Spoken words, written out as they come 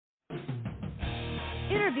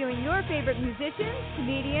interviewing your favorite musicians,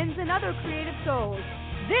 comedians, and other creative souls.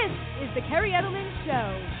 This is the Kerri Edelman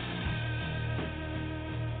Show.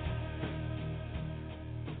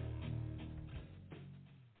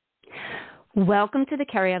 Welcome to the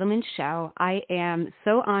Kerri Edelman Show. I am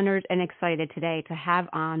so honored and excited today to have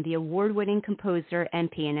on the award-winning composer and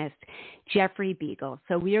pianist, Jeffrey Biegel.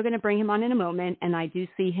 So we are going to bring him on in a moment, and I do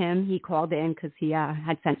see him. He called in because he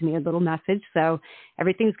had sent me a little message, so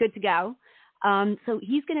everything's good to go. So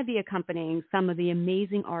he's going to be accompanying some of the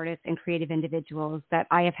amazing artists and creative individuals that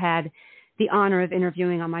I have had the honor of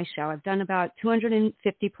interviewing on my show. I've done about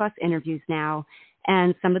 250-plus interviews now.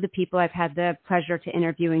 And some of the people I've had the pleasure to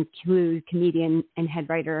interview include comedian and head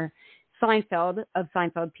writer Seinfeld,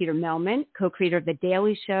 Peter Melman, co-creator of The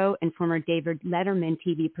Daily Show and former David Letterman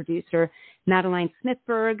TV producer Madeline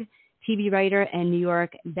Smithberg, TV writer and New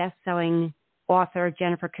York best-selling author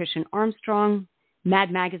Jennifer Cushion Armstrong,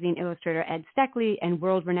 Mad Magazine illustrator Ed Steckley, and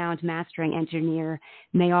world-renowned mastering engineer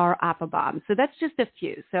Mayar Applebaum. So that's just a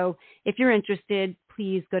few. So if you're interested,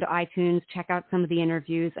 please go to iTunes, check out some of the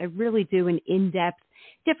interviews. I really do an in-depth,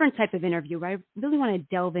 different type of interview where I really want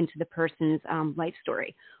to delve into the person's life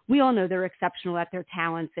story. We all know they're exceptional at their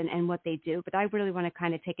talents and what they do, but I really want to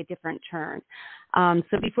kind of take a different turn.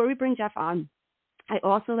 So before we bring Jeff on, I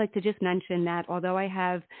also like to just mention that although I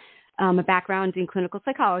have a background in clinical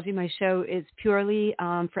psychology, my show is purely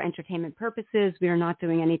for entertainment purposes. We are not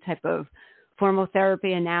doing any type of formal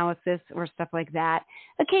therapy analysis or stuff like that.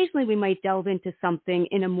 Occasionally we might delve into something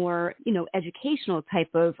in a more, educational type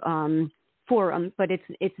of forum, but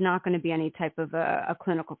it's not going to be any type of a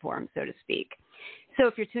clinical forum, so to speak. So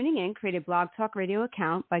if you're tuning in, create a Blog Talk Radio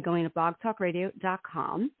account by going to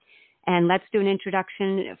blogtalkradio.com, and let's do an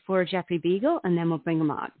introduction for Jeffrey Biegel, and then we'll bring him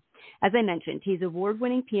on. As I mentioned, he's an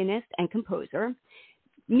award-winning pianist and composer.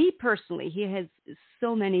 Me personally, he has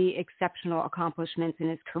so many exceptional accomplishments in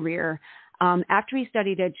his career. After he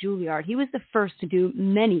studied at Juilliard, he was the first to do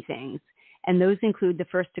many things, and those include the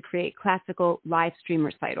first to create classical live stream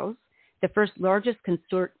recitals, the first largest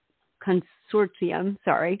consortium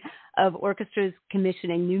of orchestras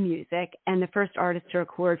commissioning new music, and the first artist to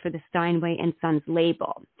record for the Steinway & Sons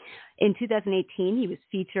label. In 2018, he was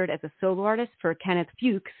featured as a solo artist for Kenneth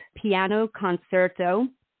Fuchs' piano concerto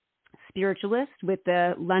Spiritualist with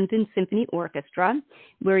the London Symphony Orchestra,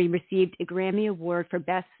 where he received a Grammy Award for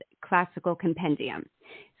Best Classical Compendium.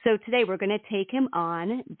 So today we're going to take him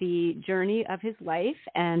on the journey of his life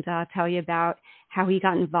and tell you about how he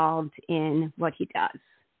got involved in what he does.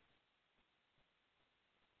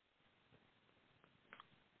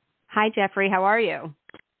 Hi, Jeffrey. How are you?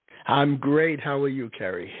 I'm great. How are you,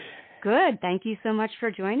 Kerri? Good. Thank you so much for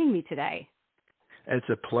joining me today. It's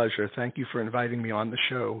a pleasure. Thank you for inviting me on the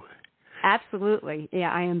show. Absolutely.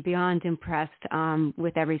 Yeah, I am beyond impressed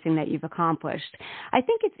with everything that you've accomplished. I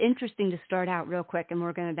think it's interesting to start out real quick, and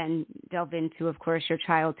we're going to then delve into, of course, your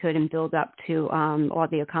childhood and build up to all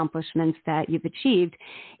the accomplishments that you've achieved,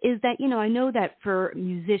 is that, I know that for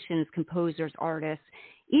musicians, composers, artists,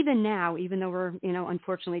 even now, even though we're,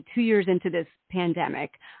 unfortunately 2 years into this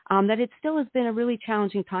pandemic, that it still has been a really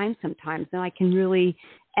challenging time sometimes. And I can really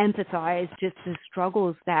empathize just the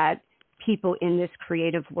struggles that people in this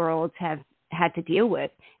creative world have had to deal with.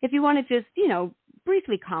 If you want to just,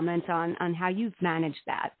 briefly comment on how you've managed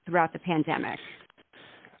that throughout the pandemic.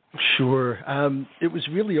 Sure. It was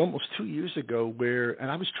really almost 2 years ago and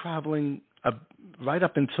I was traveling right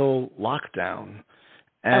up until lockdown.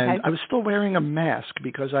 And okay. I was still wearing a mask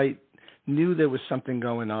because I knew there was something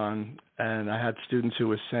going on, and I had students who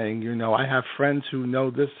were saying, I have friends who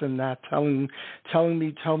know this and that,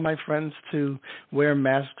 tell my friends to wear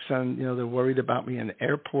masks, and, they're worried about me in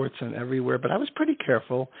airports and everywhere, but I was pretty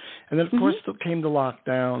careful. And then, of course, came the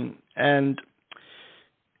lockdown, and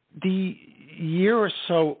the year or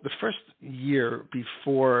so, the first year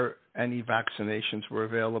before any vaccinations were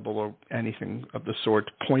available or anything of the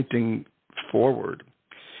sort pointing forward,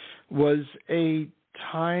 was a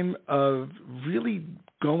time of really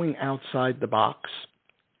going outside the box.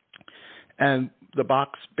 And the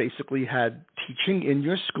box basically had teaching in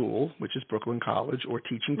your school, which is Brooklyn College, or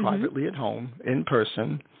teaching privately at home in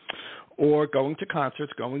person, or going to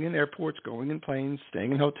concerts, going in airports, going in planes,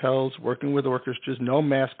 staying in hotels, working with orchestras, no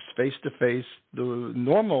masks, face-to-face,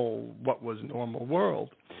 what was normal world.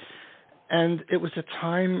 And it was a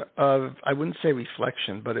time of, I wouldn't say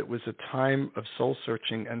reflection, but it was a time of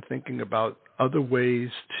soul-searching and thinking about other ways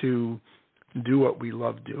to do what we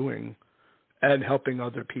love doing and helping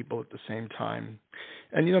other people at the same time.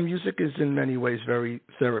 And, music is in many ways very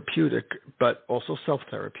therapeutic, but also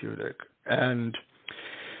self-therapeutic. And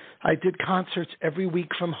I did concerts every week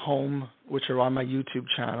from home, which are on my YouTube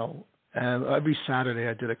channel. And every Saturday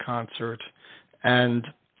I did a concert. And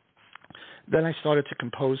then I started to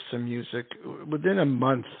compose some music. Within a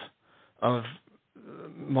month of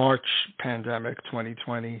March pandemic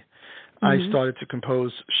 2020, I started to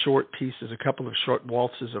compose short pieces, a couple of short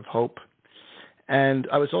waltzes of hope. And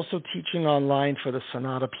I was also teaching online for the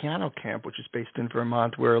Sonata Piano Camp, which is based in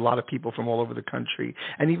Vermont, where a lot of people from all over the country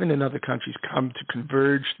and even in other countries come to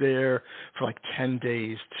converge there for like 10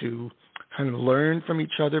 days to kind of learn from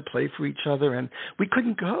each other, play for each other. And we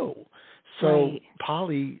couldn't go. So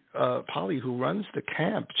Polly, who runs the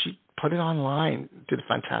camp, she put it online, did a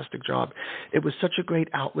fantastic job. It was such a great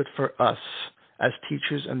outlet for us as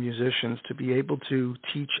teachers and musicians to be able to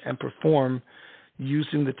teach and perform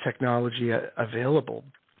using the technology available.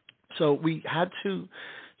 So we had to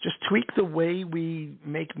just tweak the way we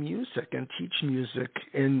make music and teach music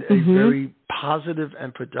in a very positive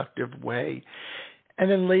and productive way. And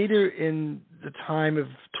then later in the time of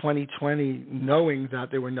 2020, knowing that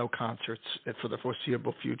there were no concerts for the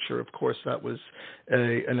foreseeable future, of course, that was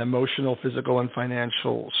an emotional, physical, and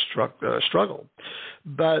financial struggle.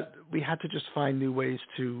 But we had to just find new ways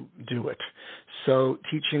to do it. So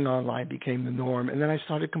teaching online became the norm. And then I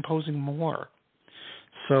started composing more.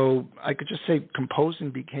 So I could just say composing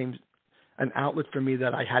became an outlet for me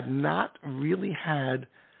that I had not really had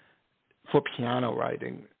for piano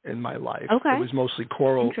writing in my life. Okay. It was mostly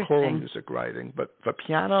choral music writing. But for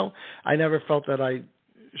piano, I never felt that I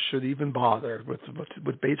should even bother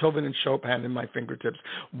with Beethoven and Chopin in my fingertips.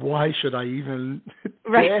 Why should I even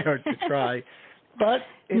dare to try? But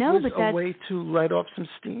it was a way to let off some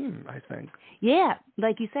steam, I think. Yeah,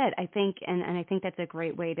 like you said, I think, and I think that's a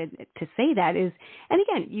great way to say that is, and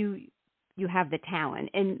again, you have the talent,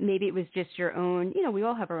 and maybe it was just your own, we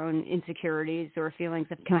all have our own insecurities or feelings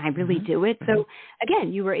of, can I really do it? So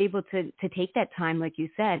again, you were able to take that time, like you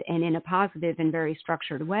said, and in a positive and very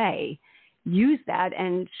structured way, use that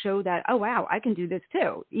and show that, oh, wow, I can do this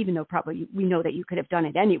too, even though probably we know that you could have done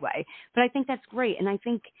it anyway. But I think that's great. And I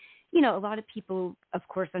think, a lot of people, of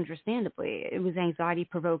course, understandably, it was anxiety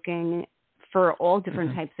provoking for all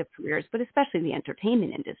different types of careers, but especially the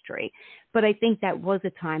entertainment industry. But I think that was a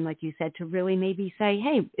time, like you said, to really maybe say,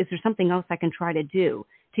 hey, is there something else I can try to do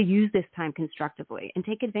to use this time constructively and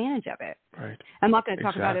take advantage of it? Right. I'm not going to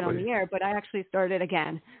talk about it on the air, but I actually started,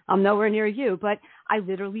 again, I'm nowhere near you, but I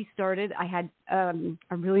literally started, I had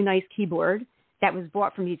a really nice keyboard that was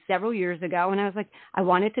bought for me several years ago. And I was like, I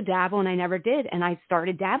wanted to dabble and I never did. And I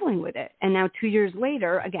started dabbling with it. And now 2 years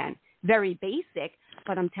later, again, very basic,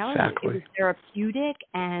 but I'm telling you, it was therapeutic.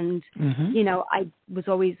 And, I was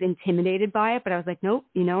always intimidated by it, but I was like, nope,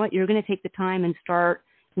 you know what? You're going to take the time and start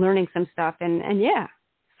learning some stuff. And yeah,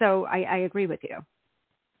 so I agree with you.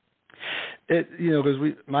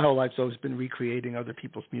 Because my whole life's always been recreating other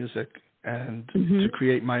people's music, and to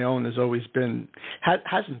create my own has always been,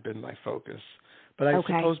 hasn't been my focus. But I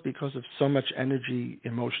suppose because of so much energy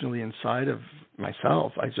emotionally inside of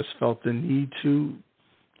myself, I just felt the need to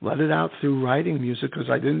let it out through writing music, because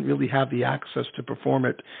I didn't really have the access to perform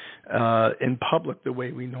it in public the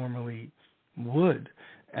way we normally would.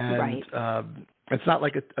 And it's not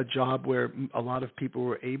like a job where a lot of people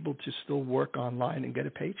were able to still work online and get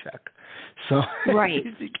a paycheck. So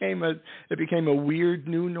it became a weird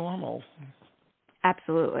new normal.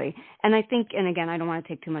 Absolutely. And I think, and again, I don't want to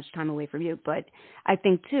take too much time away from you, but I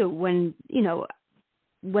think too, when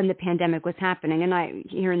the pandemic was happening, and I,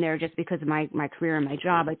 here and there, just because of my career and my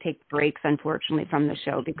job, I take breaks, unfortunately, from the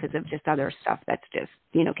show because of just other stuff that's just,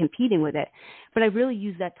 competing with it. But I really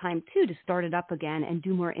use that time too to start it up again and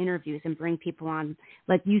do more interviews and bring people on,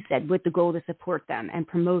 like you said, with the goal to support them and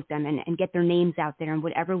promote them and get their names out there in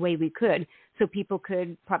whatever way we could, so people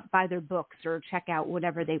could buy their books or check out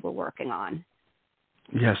whatever they were working on.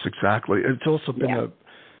 Yes, exactly. It's also been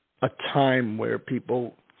a time where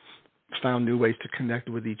people found new ways to connect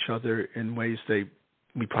with each other in ways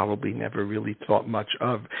we probably never really thought much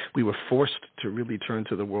of. We were forced to really turn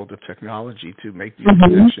to the world of technology to make these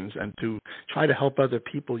connections and to try to help other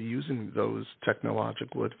people using those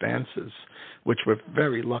technological advances, which we're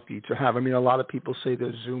very lucky to have. I mean, a lot of people say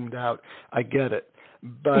they're zoomed out. I get it.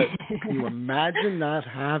 But can you imagine not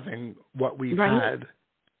having what we've had?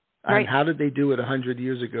 And how did they do it 100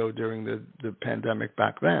 years ago during the pandemic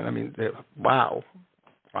back then? I mean, wow.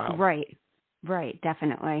 Right,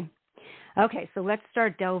 definitely. Okay, so let's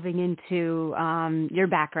start delving into your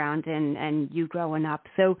background and you growing up.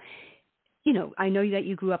 So, I know that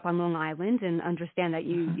you grew up on Long Island and understand that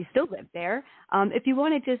you still live there. If you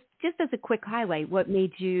want to just as a quick highlight, what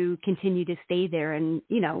made you continue to stay there and,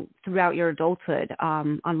 throughout your adulthood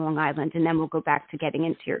on Long Island, and then we'll go back to getting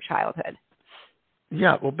into your childhood.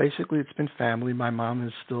 Yeah, well, basically it's been family. My mom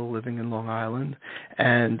is still living in Long Island,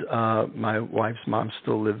 and my wife's mom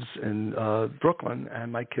still lives in Brooklyn,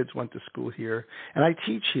 and my kids went to school here, and I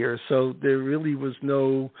teach here, so there really was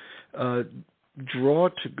no draw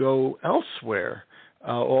to go elsewhere.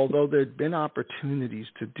 Although there'd been opportunities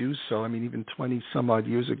to do so. I mean, even 20-some-odd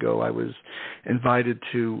years ago, I was invited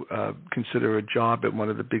to consider a job at one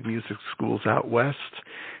of the big music schools out west,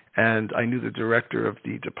 and I knew the director of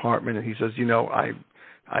the department, and he says,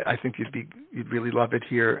 I think you'd really love it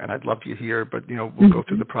here, and I'd love you here, but, we'll go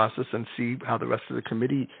through the process and see how the rest of the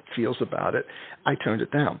committee feels about it. I turned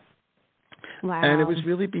it down. Wow. And it was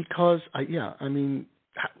really because,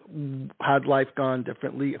 had life gone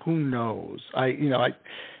differently? Who knows? I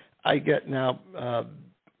get now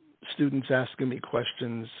students asking me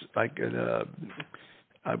questions like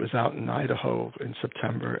I was out in Idaho in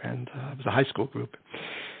September, and it was a high school group.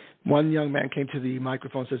 One young man came to the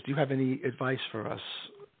microphone and says, "Do you have any advice for us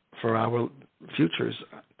for our futures?"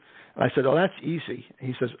 And I said, "Oh, that's easy." And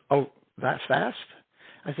he says, "Oh, that fast?"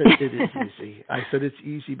 I said, "It is easy." I said, "It's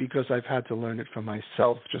easy because I've had to learn it for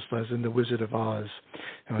myself, just as in The Wizard of Oz."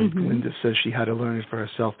 And Glinda says she had to learn it for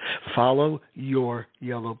herself. Follow your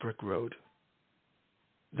yellow brick road.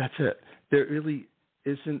 That's it. There really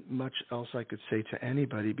isn't much else I could say to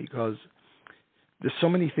anybody, because there's so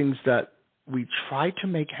many things that we try to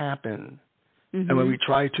make happen, and when we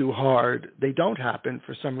try too hard, they don't happen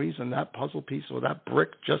for some reason. That puzzle piece or that brick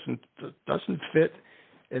just doesn't fit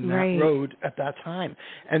in that road at that time.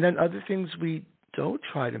 And then other things we don't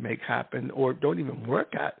try to make happen or don't even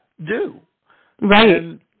work at do. Right.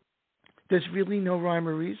 And there's really no rhyme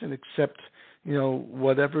or reason except,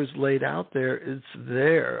 whatever's laid out there is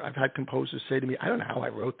there. I've had composers say to me, "I don't know how I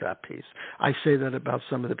wrote that piece." I say that about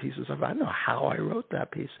some of the pieces. I don't know how I wrote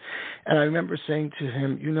that piece. And I remember saying to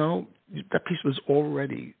him, that piece was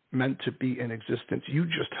already meant to be in existence. You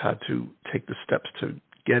just had to take the steps to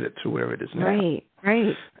get it to where it is now.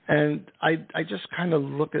 Right. And I just kind of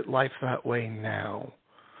look at life that way now.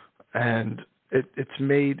 And it's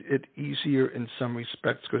made it easier in some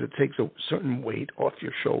respects because it takes a certain weight off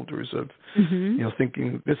your shoulders of,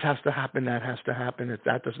 thinking this has to happen, that has to happen. If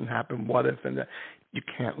that doesn't happen, what if? And you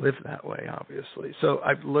can't live that way, obviously. So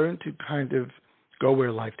I've learned to kind of go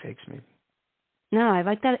where life takes me. No, I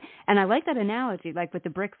like that. And I like that analogy, like with the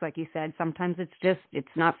bricks, like you said, sometimes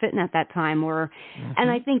it's not fitting at that time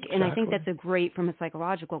and I think that's a great, from a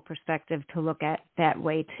psychological perspective, to look at that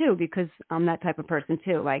way too, because I'm that type of person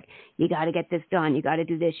too. Like, you got to get this done. You got to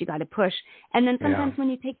do this. You got to push. And then sometimes when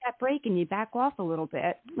you take that break and you back off a little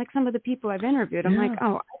bit, like some of the people I've interviewed, I'm like,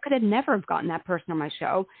 oh, I could have never have gotten that person on my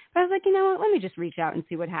show. But I was like, you know what, let me just reach out and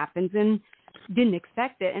see what happens. And didn't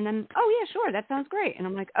expect it, and then, oh yeah, sure, that sounds great, and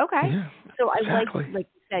I'm like, okay. Yeah, so I exactly. like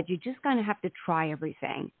you said, you just kind of have to try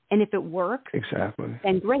everything, and if it works,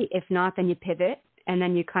 then great. If not, then you pivot, and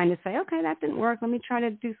then you kind of say, okay, that didn't work. Let me try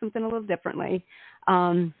to do something a little differently.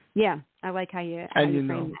 Yeah, I like how you frame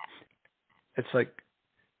that. It's like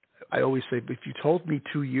I always say, if you told me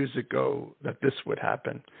 2 years ago that this would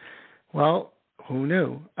happen, well, who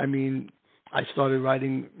knew? I mean, I started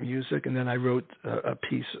writing music, and then I wrote a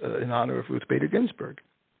piece in honor of Ruth Bader Ginsburg.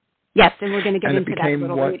 Yes, and we're going to get into that a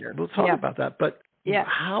little later. We'll talk about that. But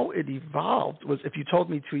how it evolved was, if you told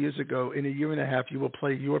me 2 years ago, in a year and a half, you will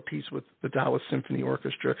play your piece with the Dallas Symphony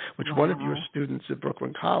Orchestra, which one of your students at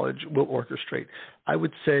Brooklyn College will orchestrate, I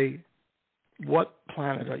would say, what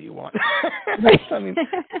planet are you on? I mean,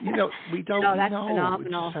 we don't know. Phenomenal. We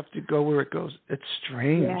just have to go where it goes. It's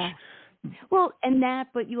strange. Yeah. Well,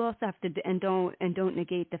 but you also have to, and don't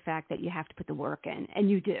negate the fact that you have to put the work in,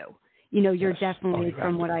 and you do. You're definitely,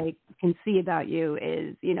 from what I can see about you,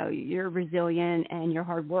 is, you're resilient and you're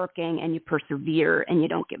hardworking and you persevere and you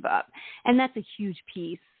don't give up. And that's a huge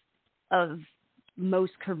piece of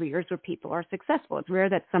most careers where people are successful. It's rare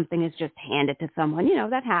that something is just handed to someone.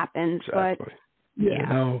 That happens. Exactly.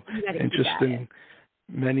 But interesting.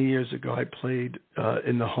 Many years ago, I played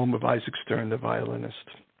in the home of Isaac Stern, the violinist.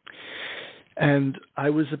 And I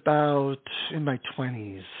was about in my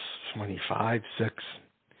 20s, 25, 6.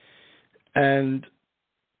 And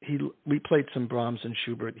we played some Brahms and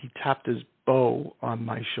Schubert. He tapped his bow on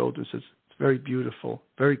my shoulder and says, "It's very beautiful,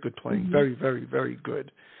 very good playing, very, very, very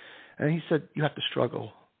good." And he said, "You have to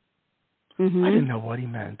struggle." I didn't know what he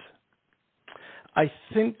meant. I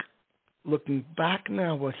think, looking back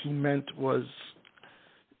now, what he meant was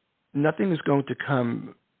nothing is going to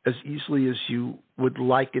come as easily as you would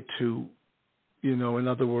like it to. In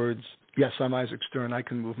other words, yes, I'm Isaac Stern. I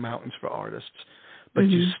can move mountains for artists. But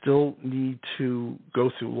you still need to go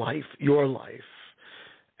through life, your life.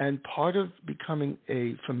 And part of becoming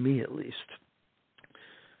for me at least,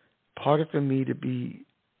 harder for me to be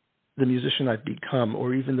the musician I've become,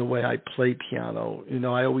 or even the way I play piano.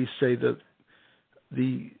 I always say that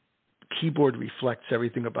the keyboard reflects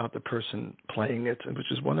everything about the person playing it,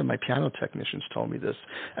 which is one of my piano technicians told me this,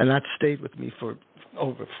 and that stayed with me for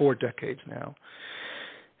over 4 decades now.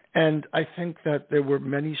 And I think that there were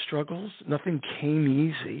many struggles. Nothing came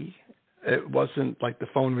easy. It wasn't like the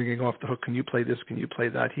phone ringing off the hook. Can you play this? Can you play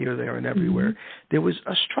that? Here, there, and everywhere. Mm-hmm. There was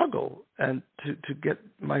a struggle, and to get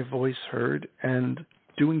my voice heard and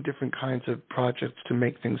doing different kinds of projects to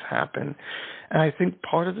make things happen. And I think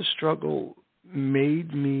part of the struggle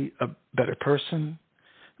made me a better person,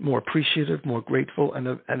 more appreciative, more grateful, and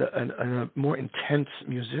a more intense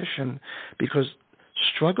musician, because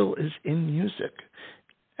struggle is in music.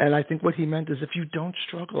 And I think what he meant is if you don't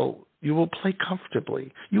struggle, you will play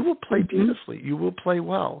comfortably. You will play beautifully. You will play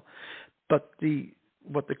well. But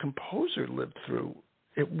what the composer lived through,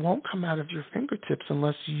 it won't come out of your fingertips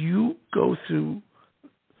unless you go through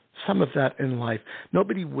some of that in life.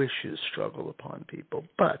 Nobody wishes struggle upon people,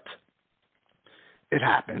 but it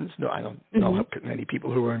happens. No, I don't know many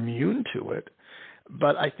people who are immune to it.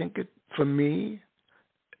 But I think for me,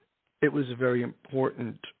 it was a very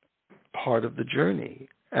important part of the journey.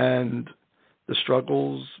 And the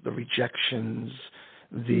struggles, the rejections,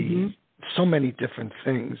 so many different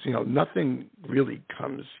things. Nothing really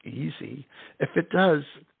comes easy. If it does,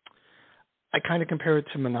 I kind of compare it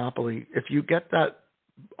to Monopoly. If you get that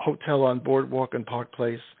hotel on Boardwalk and Park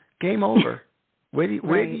Place, game over. Where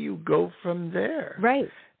do you go from there? Right.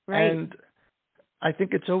 And I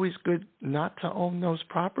think it's always good not to own those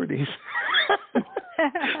properties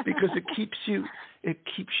because it keeps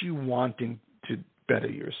you wanting to better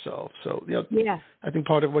yourself. So, I think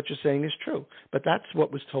part of what you're saying is true. But that's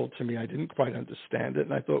what was told to me. I didn't quite understand it.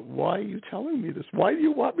 And I thought, why are you telling me this? Why do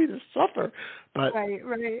you want me to suffer? But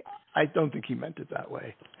right. I don't think he meant it that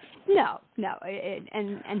way. No.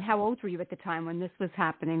 And how old were you at the time when this was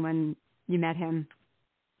happening, when you met him?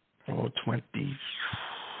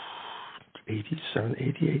 87,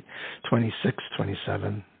 88, 26,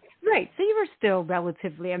 27. Right. So you were still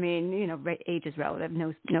relatively, age is relative,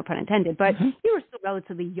 no pun intended, but you were still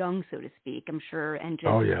relatively young, so to speak, I'm sure, and just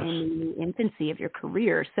in the infancy of your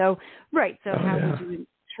career. So, how would you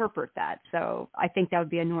interpret that? So I think that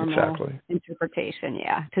would be a normal interpretation,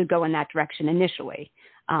 to go in that direction initially.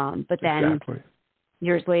 But then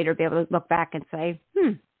years later, be able to look back and say,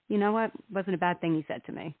 you know what, wasn't a bad thing he said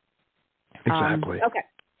to me. Exactly. Okay.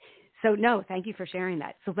 So, no, thank you for sharing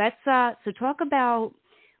that. So let's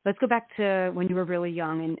go back to when you were really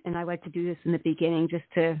young, and I like to do this in the beginning just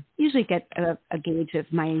to usually get a gauge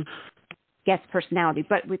of my guest personality.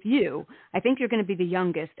 But with you, I think you're going to be the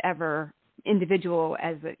youngest ever individual,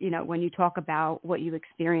 as when you talk about what you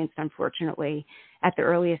experienced, unfortunately, at the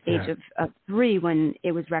earliest age of 3, when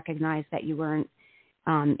it was recognized that you weren't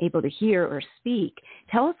able to hear or speak.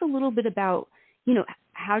 Tell us a little bit about,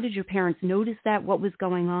 how did your parents notice that? What was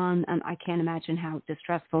going on? I can't imagine how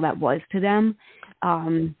distressful that was to them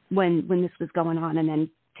when this was going on, and then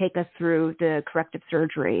take us through the corrective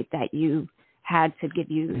surgery that you had to give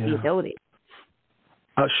you the ability.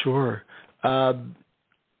 Sure.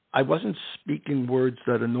 I wasn't speaking words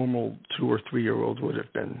that a normal 2 or 3-year-old would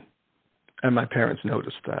have been, and my parents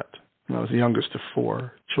noticed that. I was the youngest of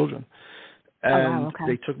 4 children. And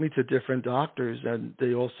they took me to different doctors, and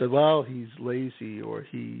they all said, well, he's lazy, or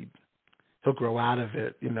he'll grow out of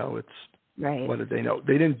it. It's right. What did they know?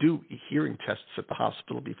 They didn't do hearing tests at the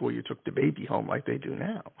hospital before you took the baby home like they do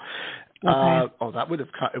now. That would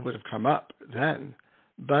have come up then,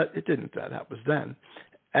 but it didn't. That was then.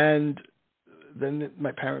 And then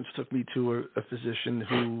my parents took me to a physician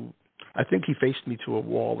who, I think he faced me to a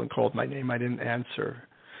wall and called my name. I didn't answer.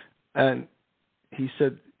 And he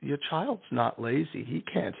said, your child's not lazy. He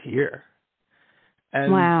can't hear.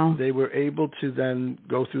 And they were able to then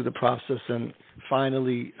go through the process, and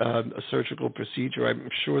finally a surgical procedure. I'm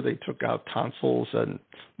sure they took out tonsils and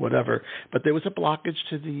whatever, but there was a blockage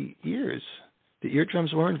to the ears. The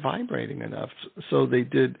eardrums weren't vibrating enough. So they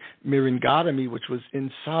did myringotomy, which was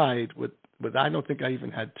inside with I don't think I even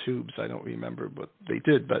had tubes. I don't remember what they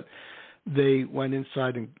did, but they went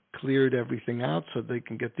inside and cleared everything out so they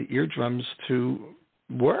can get the eardrums to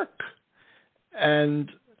work.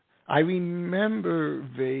 And I remember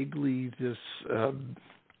vaguely this kind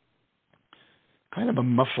of a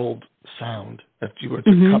muffled sound. If you were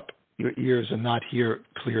to cup your ears and not hear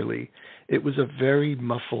clearly, it was a very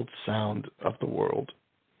muffled sound of the world.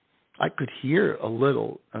 I could hear a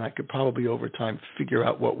little, and I could probably over time figure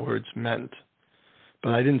out what words meant,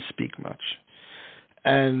 but I didn't speak much.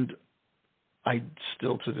 And I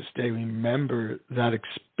still to this day remember that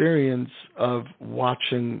experience of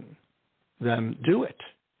watching them do it.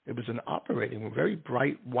 It was an operating room, very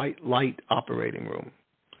bright white light operating room.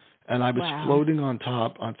 And I was floating on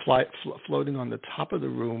top, floating on the top of the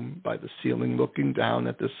room by the ceiling, looking down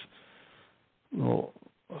at this little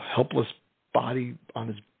helpless body on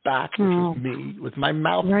his back, which was me, with my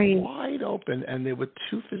mouth wide open, and there were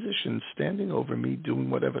two physicians standing over me doing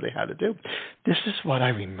whatever they had to do. This is what I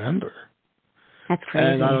remember. That's crazy.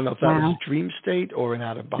 And I don't know if that was a dream state or an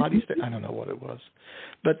out-of-body state. I don't know what it was.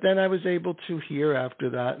 But then I was able to hear after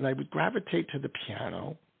that, and I would gravitate to the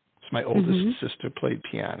piano. So my oldest sister played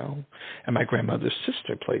piano, and my grandmother's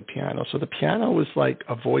sister played piano. So the piano was like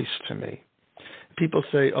a voice to me. People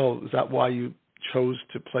say, oh, is that why you chose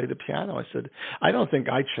to play the piano? I said, I don't think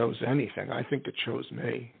I chose anything. I think it chose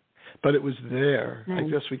me. But it was there. I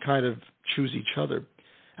guess we kind of choose each other.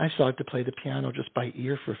 I started to play the piano just by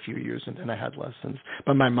ear for a few years, and then I had lessons.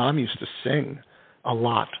 But my mom used to sing a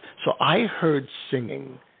lot. So I heard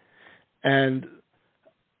singing, and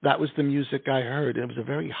that was the music I heard. It was a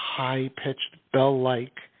very high-pitched,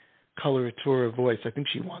 bell-like coloratura voice. I think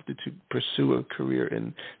she wanted to pursue a career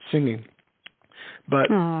in singing. But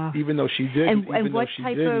even though she didn't,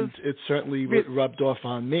 it certainly rubbed off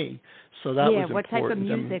on me. So that was important. What type of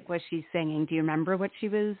music was she singing? Do you remember what she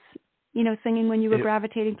was, singing when you were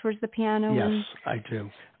gravitating towards the piano? Yes,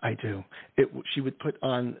 I do. She would put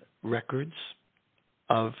on records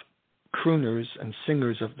of crooners and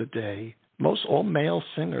singers of the day, all male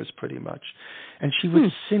singers pretty much, and she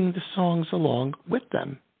would sing the songs along with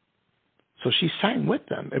them. So she sang with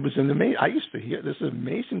them. It was amazing. I used to hear, this is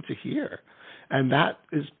amazing to hear. And that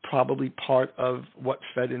is probably part of what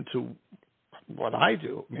fed into what I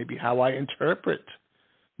do, maybe how I interpret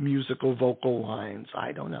musical vocal lines.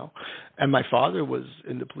 I don't know. And my father was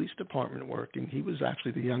in the police department working. He was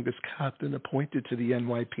actually the youngest captain appointed to the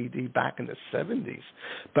NYPD back in the 70s.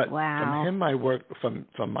 But from him,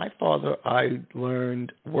 from my father, I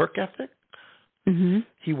learned work ethic.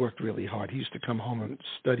 He worked really hard. He used to come home and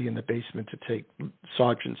study in the basement to take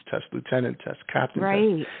sergeant's test, lieutenant test, captain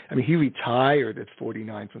test. I mean, he retired at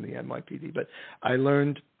 49 from the NYPD, but I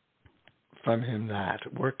learned from him that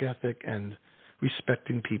work ethic and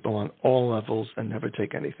respecting people on all levels and never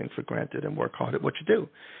take anything for granted and work hard at what you do.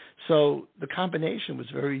 So the combination was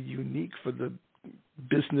very unique for the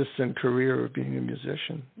business and career of being a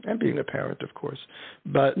musician and being a parent, of course.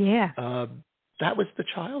 But that was the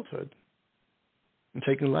childhood. And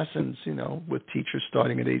taking lessons, with teachers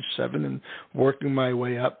starting at age 7 and working my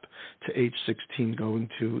way up to age 16, going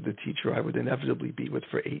to the teacher I would inevitably be with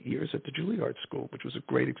for 8 years at the Juilliard School, which was a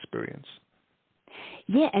great experience.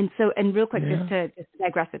 Yeah, and real quick, just to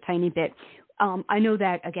digress a tiny bit, I know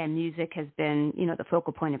that, again, music has been, the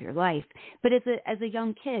focal point of your life. But as a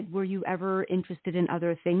young kid, were you ever interested in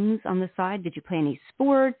other things on the side? Did you play any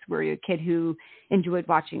sports? Were you a kid who enjoyed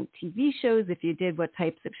watching TV shows? If you did, what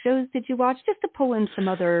types of shows did you watch? Just to pull in some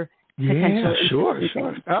other potential. Sure.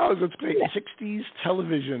 Oh, that's great. 60s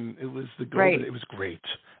television, it was the golden. It was great.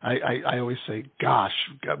 I always say, gosh,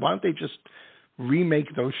 why don't they just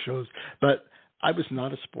remake those shows? But I was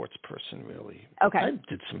not a sports person, really. Okay. I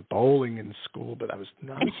did some bowling in school, but I was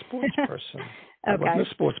not a sports person. I wasn't a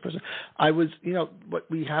sports person. I was, what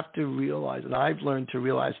we have to realize, and I've learned to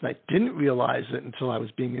realize, and I didn't realize it until I was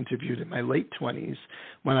being interviewed in my late 20s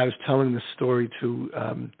when I was telling the story to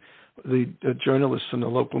the journalist from the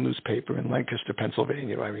local newspaper in Lancaster,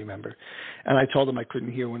 Pennsylvania, I remember. And I told him I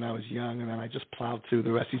couldn't hear when I was young, and then I just plowed through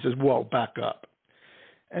the rest. He says, whoa, back up.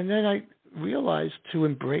 And then I realized to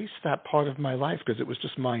embrace that part of my life because it was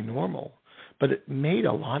just my normal. But it made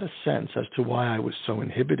a lot of sense as to why I was so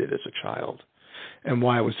inhibited as a child and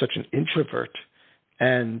why I was such an introvert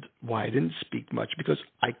and why I didn't speak much because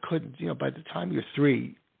I couldn't, by the time you're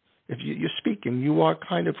 3, if you're speaking, you are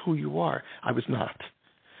kind of who you are. I was not.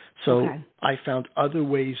 So I found other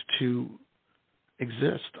ways to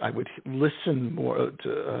exist. I would listen more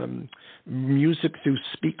to music through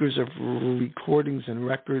speakers of recordings and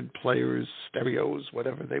record players, stereos,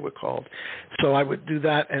 whatever they were called. So I would do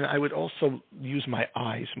that, and I would also use my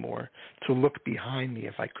eyes more to look behind me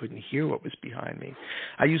if I couldn't hear what was behind me.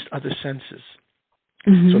 I used other senses.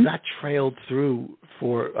 So that trailed through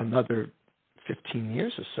for another 15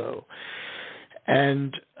 years or so.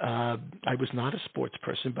 And I was not a sports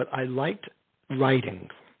person, but I liked writing.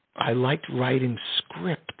 I liked writing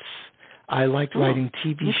scripts. I liked writing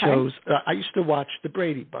TV shows. I used to watch The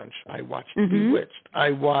Brady Bunch. I watched Bewitched.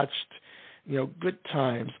 I watched, Good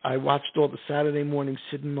Times. I watched all the Saturday morning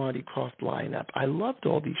Sid and Marty Krofft lineup. I loved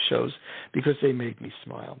all these shows because they made me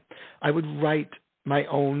smile. I would write my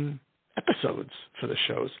own episodes for the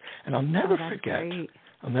shows. And I'll never forget. Great.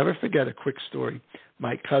 I'll never forget a quick story.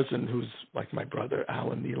 My cousin, who's like my brother,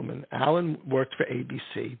 Alan Edelman, Alan worked for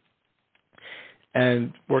ABC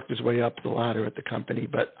and worked his way up the ladder at the company.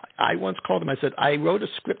 But I once called him. I said, I wrote a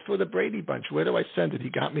script for the Brady Bunch. Where do I send it? He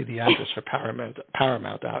got me the address for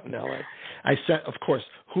Paramount out in L.A. I sent, of course,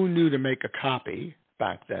 who knew to make a copy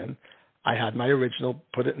back then? I had my original,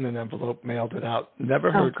 put it in an envelope, mailed it out,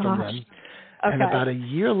 never heard from them. Okay. And about a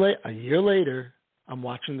year later, I'm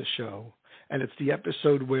watching the show, and it's the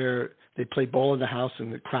episode where they play ball in the house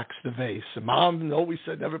and it cracks the vase. And Mom always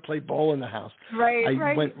said never play ball in the house.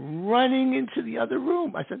 I went running into the other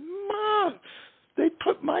room. I said, Mom, they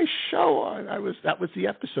put my show on. That was the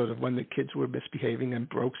episode of when the kids were misbehaving and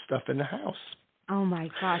broke stuff in the house. Oh my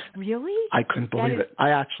gosh, really? I couldn't believe it. I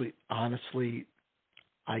actually, honestly,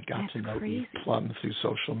 I got to know crazy. Eve Plum through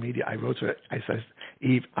social media. I wrote to her. I said,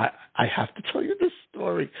 Eve, I have to tell you this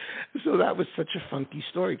story. So that was such a funky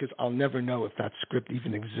story because I'll never know if that script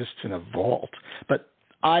even exists in a vault. But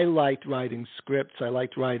I liked writing scripts. I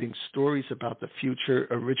liked writing stories about the future,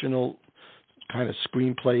 original kind of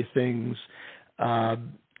screenplay things. That's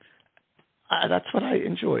what I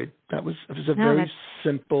enjoyed. It was a very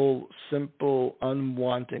simple,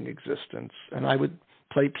 unwanting existence. And I would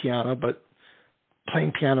play piano, but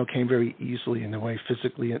playing piano came very easily in a way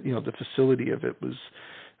physically. The facility of it was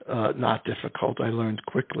not difficult. I learned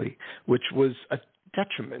quickly, which was a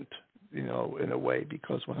detriment, in a way,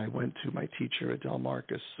 because when I went to my teacher, Adele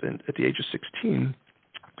Marcus, at the age of 16,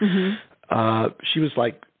 she was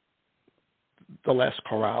like the last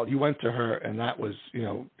chorale. You went to her, and that was,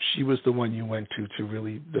 she was the one you went to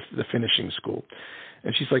really the finishing school.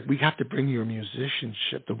 And she's like, we have to bring your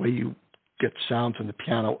musicianship, the way you get sound from the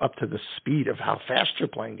piano up to the speed of how fast you're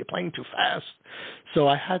playing. You're playing too fast. So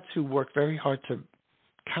I had to work very hard to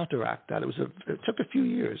counteract that. It took a few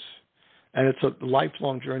years, and it's a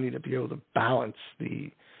lifelong journey to be able to balance the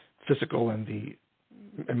physical and the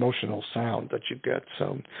emotional sound that you get.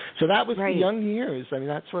 So that was the young years. I mean,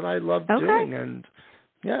 that's what I loved doing, and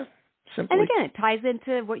simply. And again, it ties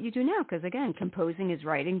into what you do now, because again, composing is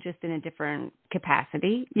writing, just in a different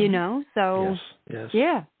capacity, So yes.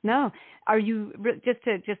 Yeah, no. Are you just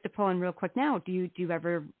to pull in real quick now? Do you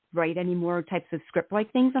ever write any more types of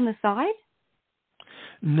script-like things on the side?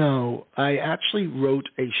 No, I actually wrote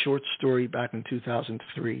a short story back in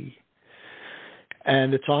 2003.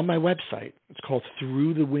 And it's on my website. It's called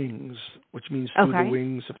Through the Wings, which means through the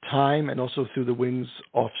wings of time and also through the wings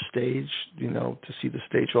off stage, to see the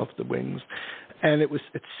stage off the wings. And it's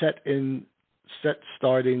set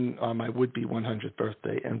starting on my would-be 100th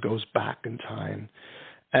birthday and goes back in time.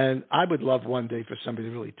 And I would love one day for somebody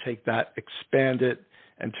to really take that, expand it,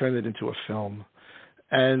 and turn it into a film.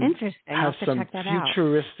 And have some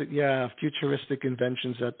futuristic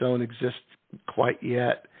inventions that don't exist quite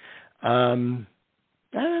yet. I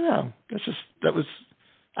don't know.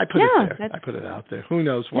 I put it there. I put it out there. Who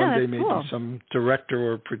knows? One day maybe some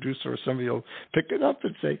director or producer or somebody will pick it up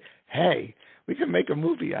and say, hey, we can make a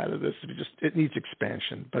movie out of this. It needs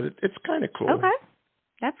expansion, but it's kind of cool. Okay.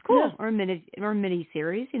 That's cool. Yeah. Or a mini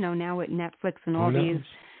series, now with Netflix and all these,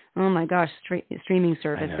 oh my gosh, streaming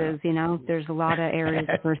services, there's a lot of areas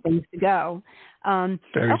for things to go.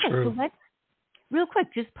 Very true. So let's, real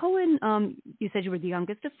quick, just pull in, you said you were the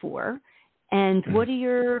youngest of four. And what do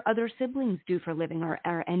your other siblings do for a living?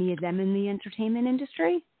 Are any of them in the entertainment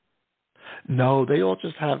industry? No, they all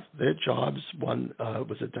just have their jobs. One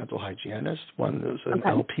was a dental hygienist, one was an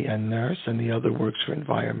LPN nurse, and the other works for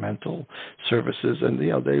environmental services. And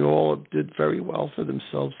they all did very well for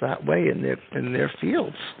themselves that way in their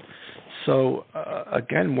fields. So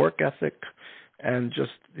again, work ethic and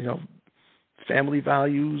just family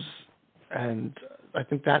values, and I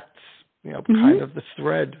think that's kind of the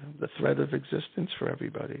thread of existence for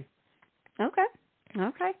everybody. Okay.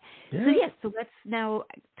 Yeah. So let's now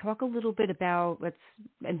talk a little bit about, let's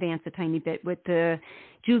advance a tiny bit with the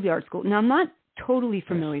Juilliard School. Now, I'm not totally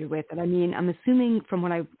familiar with it. I mean, I'm assuming from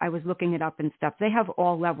what I was looking it up and stuff, they have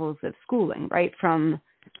all levels of schooling, right? From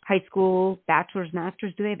high school, bachelor's,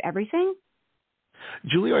 master's. Do they have everything?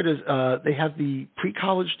 Juilliard is, they have the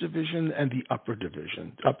pre-college division and the upper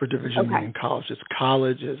division. Upper division meaning college. It's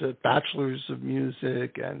college, is a bachelor's of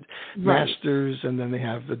music and master's, and then they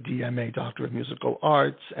have the DMA, Doctor of Musical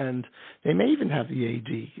Arts, and they may even have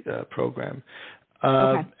the AD program.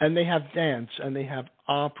 And they have dance, and they have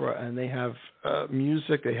opera, and they have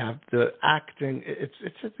music, they have the acting.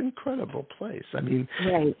 It's an incredible place. I mean,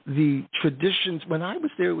 the traditions, when I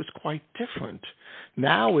was there, it was quite different.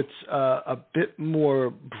 Now it's a bit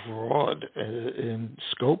more broad in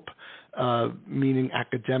scope, meaning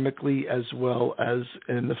academically as well as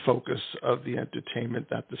in the focus of the entertainment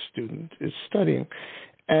that the student is studying.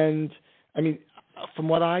 And, I mean, from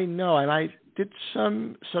what I know, and I did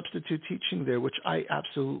some substitute teaching there, which I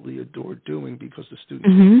absolutely adored doing because the students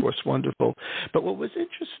were, of course, wonderful. But what was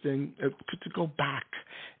interesting, to go back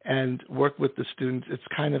and work with the students, it's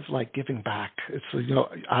kind of like giving back. It's, you know,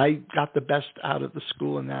 I got the best out of the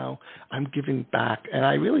school, and now I'm giving back. And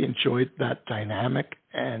I really enjoyed that dynamic.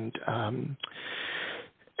 And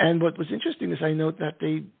what was interesting is I know that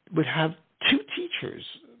they would have two teachers.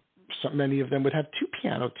 So many of them would have two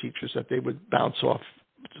piano teachers that they would bounce off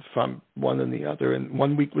from one and the other, and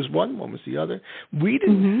 1 week was one was the other. We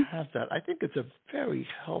didn't have that. I think it's a very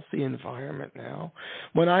healthy environment now.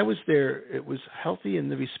 When I was there, it was healthy in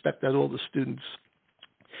the respect that all the students,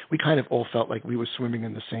 we kind of all felt like we were swimming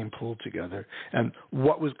in the same pool together, and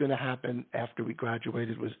what was going to happen after we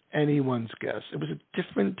graduated was anyone's guess. It was a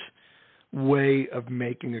different way of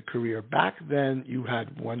making a career. Back then, you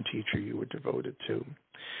had one teacher you were devoted to,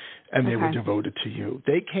 and they were devoted to you.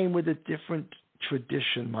 They came with a different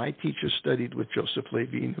tradition. My teacher studied with Joseph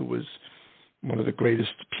Levine, who was one of the greatest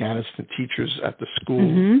pianists and teachers at the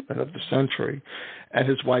school of the century, and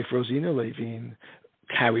his wife Rosina Levine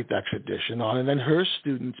carried that tradition on, and then her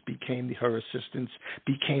students her assistants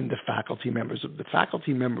became the faculty members. The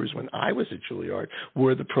faculty members when I was at Juilliard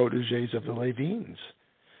were the protégés of the Levines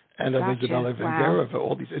and of Isabella Vanderova.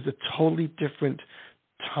 All these, it's a totally different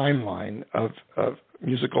timeline of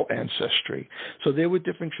musical ancestry. So there were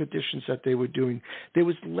different traditions that they were doing. There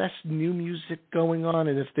was less new music going on,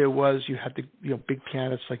 and if there was, you had the big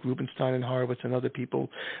pianists like Rubinstein and Horowitz and other people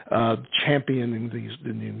championing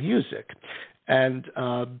the new music. And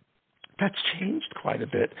that's changed quite a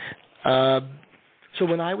bit. So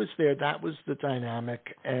when I was there, that was the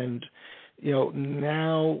dynamic. And,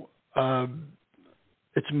 now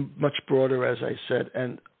it's much broader, as I said.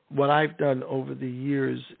 And what I've done over the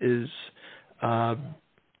years is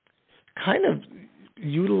kind of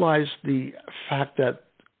utilize the fact that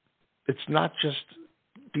it's not just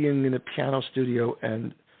being in a piano studio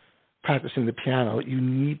and practicing the piano. You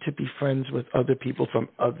need to be friends with other people from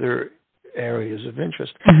other areas of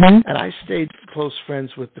interest. And I stayed close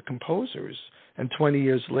friends with the composers, and 20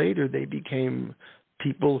 years later they became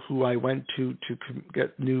people who I went to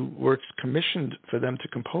get new works commissioned for them to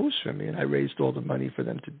compose for me, and I raised all the money for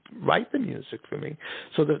them to write the music for me.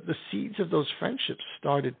 So the seeds of those friendships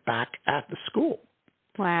started back at the school.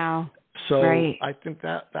 Wow. So I think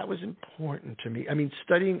that was important to me. I mean,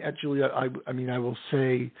 studying at Juilliard, I will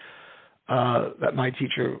say that my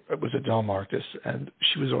teacher was Adele Marcus, and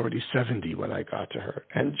she was already 70 when I got to her.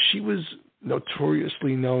 And she was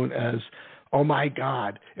notoriously known as, oh, my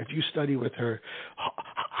God, if you study with her,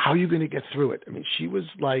 how are you going to get through it? I mean, she was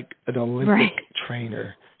like an Olympic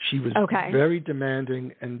trainer. She was very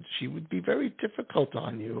demanding, and she would be very difficult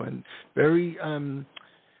on you and very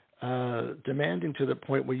demanding to the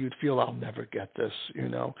point where you'd feel, I'll never get this,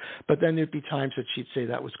 But then there'd be times that she'd say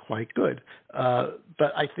that was quite good.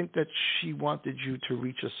 But I think that she wanted you to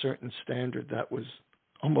reach a certain standard that was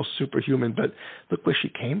almost superhuman, but look where she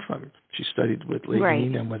came from. She studied with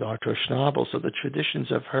Levine and with Arthur Schnabel, so the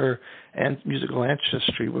traditions of her and musical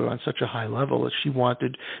ancestry were on such a high level that she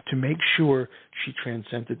wanted to make sure she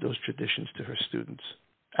transcended those traditions to her students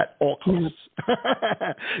at all costs.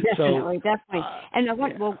 Definitely. And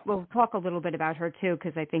we'll talk a little bit about her too,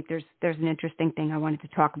 because I think there's an interesting thing I wanted to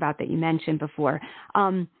talk about that you mentioned before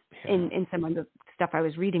in some of the stuff I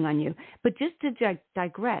was reading on you. But just to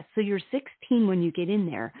digress, so you're 16 when you get in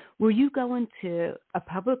there. Were you going to a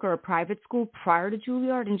public or a private school prior to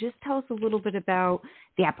Juilliard? And just tell us a little bit about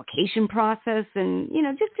the application process and,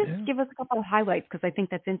 just give us a couple of highlights, because I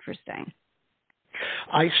think that's interesting.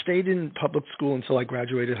 I stayed in public school until I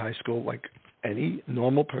graduated high school, like any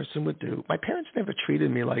normal person would do. My parents never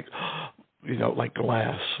treated me like, like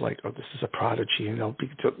glass, like, oh, this is a prodigy, No.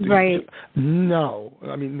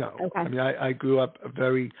 I mean, no. Okay. I mean, I grew up a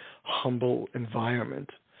very humble environment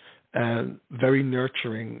and very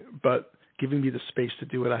nurturing, but giving me the space to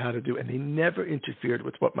do what I had to do. And they never interfered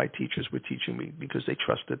with what my teachers were teaching me because they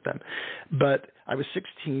trusted them. But I was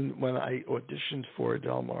 16 when I auditioned for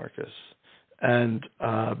Adele Marcus. And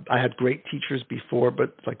I had great teachers before,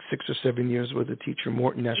 but like 6 or 7 years with a teacher,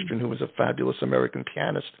 Morton Estrin, who was a fabulous American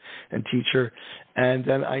pianist and teacher. And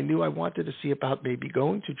then I knew I wanted to see about maybe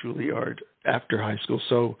going to Juilliard after high school.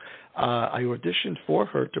 So I auditioned for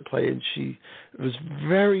her to play, and she was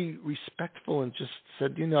very respectful and just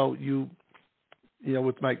said,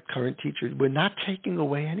 with my current teacher, we're not taking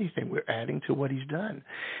away anything. We're adding to what he's done.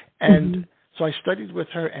 And so I studied with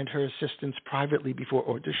her and her assistants privately before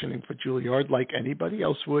auditioning for Juilliard, like anybody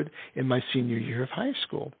else would in my senior year of high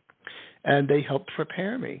school. And they helped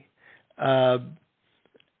prepare me.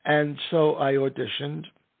 And so I auditioned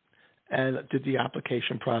and did the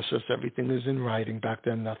application process. Everything was in writing back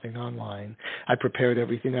then, nothing online. I prepared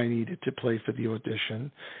everything I needed to play for the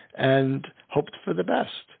audition and hoped for the best,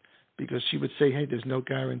 because she would say, hey, there's no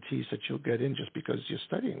guarantees that you'll get in just because you're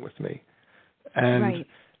studying with me. And right.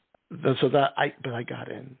 But I got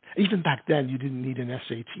in. Even back then, you didn't need an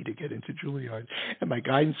SAT to get into Juilliard. And my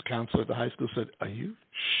guidance counselor at the high school said, are you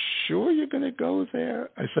sure you're going to go there?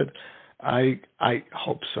 I said, I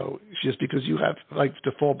hope so. Just because you have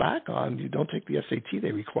to fall back on, you don't take the SAT.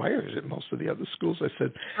 They require it at most of the other schools. I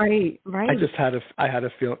said, right. I had a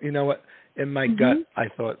feel. You know what? In my gut, I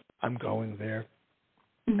thought, I'm going there.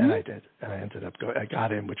 And I did. And I ended up going. I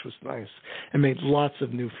got in, which was nice. And made lots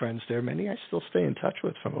of new friends there. Many I still stay in touch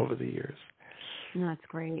with from over the years. That's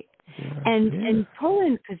great. Yeah, and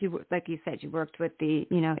Poland, because you, like you said, you worked with the,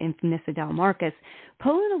 infamous Adele Marcus.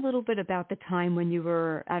 Poland, a little bit about the time when you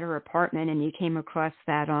were at her apartment and you came across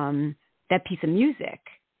that piece of music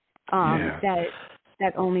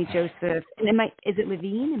that only Joseph, and is it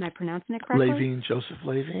Levine? Am I pronouncing it correctly? Joseph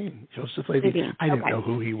Levine. I didn't know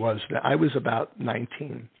who he was. I was about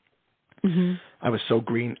 19. I was so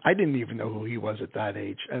green. I didn't even know who he was at that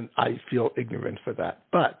age, and I feel ignorant for that.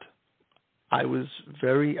 But I was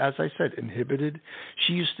very, as I said, inhibited.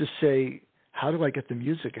 She used to say, how do I get the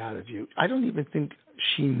music out of you? I don't even think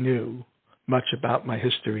she knew much about my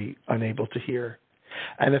history, unable to hear.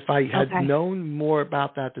 And if I had known more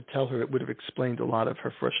about that to tell her, it would have explained a lot of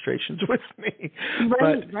her frustrations with me.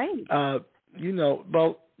 Right.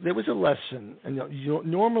 Well, there was a lesson, and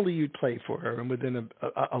normally you'd play for her, and within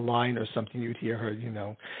a line or something, you'd hear her,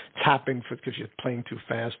 tapping because you're playing too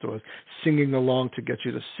fast, or singing along to get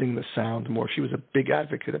you to sing the sound more. She was a big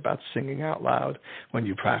advocate about singing out loud when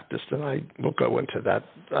you practiced, and I will go into that.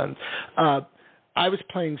 And I was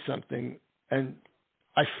playing something, and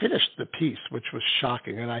I finished the piece, which was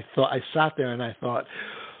shocking, and I sat there and I thought,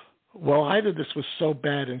 well, either this was so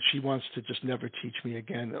bad and she wants to just never teach me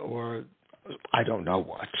again, or I don't know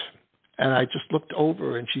what. And I just looked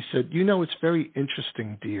over and she said, it's very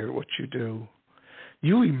interesting, dear, what you do.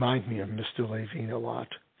 You remind me of Mr. Levine a lot.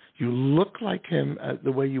 You look like him,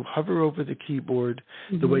 the way you hover over the keyboard,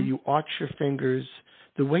 the way you arch your fingers,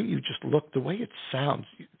 the way you just look, the way it sounds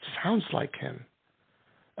like him.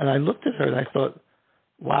 And I looked at her and I thought,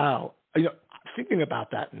 wow. Thinking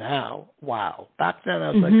about that now, wow. Back then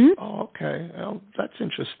I was like, oh, okay, well, that's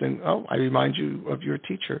interesting. Oh, I remind you of your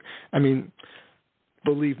teacher. I mean,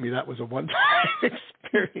 believe me, that was a one-time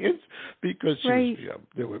experience, because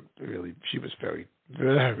she was very,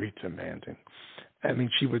 very demanding. I mean,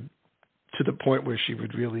 she would, to the point where she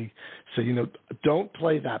would really say, don't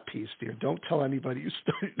play that piece, dear. Don't tell anybody you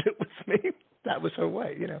studied it with me. That was her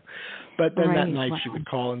way, But then that night she would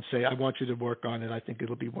call and say, I want you to work on it. I think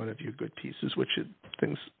it'll be one of your good pieces,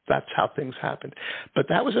 that's how things happened. But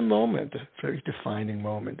that was a moment, a very defining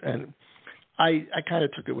moment. And I kind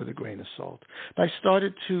of took it with a grain of salt. But I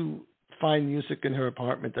started to find music in her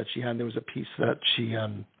apartment that she had. There was a piece that she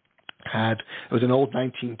had. It was an old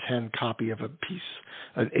 1910 copy of a piece,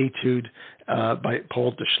 an etude by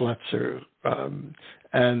Paul de Schletzer.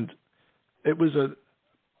 And it was a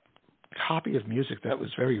copy of music that was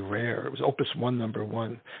very rare. It was Opus 1, number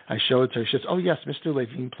 1. I showed it to her. She says, oh, yes, Mr.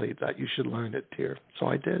 Levine played that. You should learn it, dear. So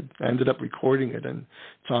I did. I ended up recording it, and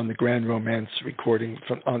it's on the Grand Romance recording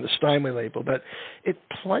on the Steinway label. But it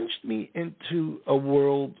plunged me into a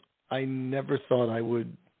world I never thought I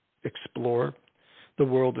would explore, the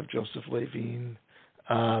world of Joseph Levine.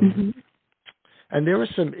 And there were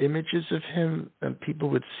some images of him, and people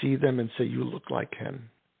would see them and say, you look like him.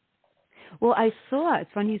 Well, I saw, it's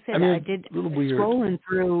funny you said that. I did scrolling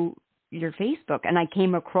through your Facebook, and I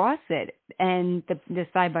came across it, and the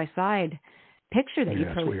side-by-side picture that you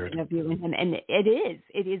posted of you and him, and it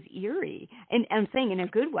is eerie. And I'm saying in a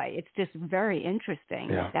good way. It's just very interesting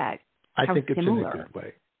that I how think it's similar. in a good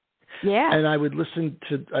way. Yeah. And I would listen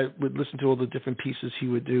to all the different pieces he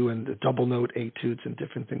would do, and the double note etudes and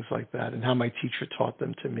different things like that, and how my teacher taught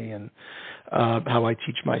them to me, and how I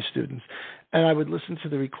teach my students. And I would listen to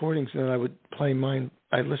the recordings, and I would play mine.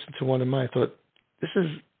 I listened to one of mine. I thought, this is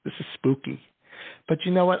spooky. But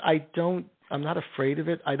you know what? I'm not afraid of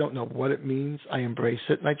it. I don't know what it means. I embrace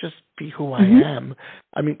it, and I just be who I am.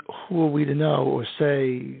 I mean, who are we to know or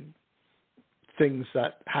say things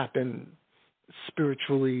that happen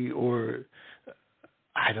spiritually, or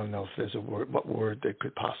I don't know if there's a word, what word there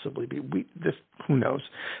could possibly be. Who knows?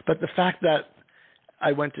 But the fact that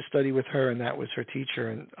I went to study with her, and that was her teacher,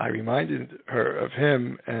 and I reminded her of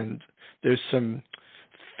him, and there's some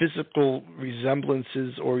physical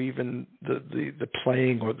resemblances or even the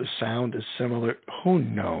playing or the sound is similar, who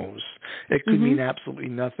knows? It could mean absolutely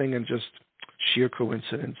nothing and just sheer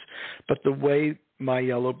coincidence. But the way My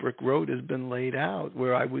Yellow Brick Road has been laid out,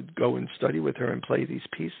 where I would go and study with her and play these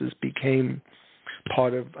pieces, became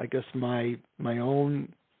part of, I guess, my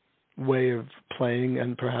own way of playing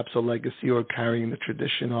and perhaps a legacy or carrying the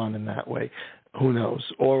tradition on in that way. Who knows?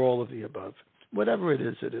 Or all of the above. Whatever it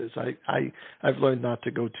is, it is. I've learned not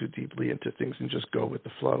to go too deeply into things and just go with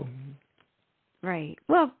the flow. Right.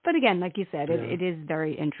 Well, but again, like you said, it is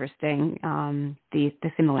very interesting, the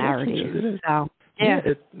similarities. It is. So,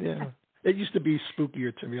 It used to be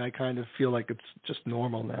spookier to me. I kind of feel like it's just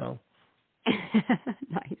normal now.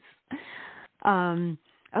 Nice.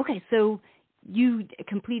 Okay, so you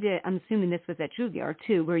completed, I'm assuming this was at Juilliard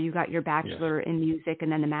too, where you got your bachelor in music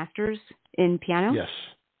and then the master's in piano?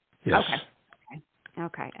 Yes.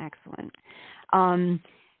 Okay, excellent.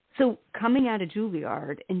 So coming out of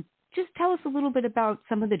Juilliard, and just tell us a little bit about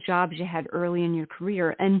some of the jobs you had early in your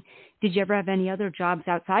career. And did you ever have any other jobs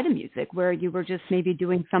outside of music where you were just maybe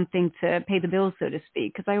doing something to pay the bills, so to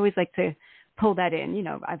speak? Because I always like to pull that in. You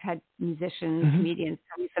know, I've had musicians, comedians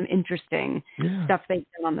tell me some interesting stuff they've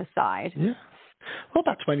done on the side. Yeah. Well,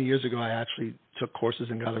 about 20 years ago, I actually took courses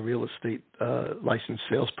and got a real estate licensed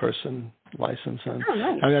salesperson license. And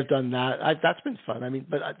nice. I mean, I've done that. That's been fun. I mean,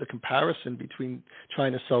 but the comparison between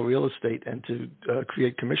trying to sell real estate and to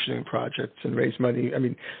create commissioning projects and raise money, I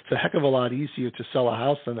mean, it's a heck of a lot easier to sell a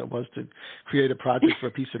house than it was to create a project for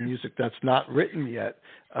a piece of music that's not written yet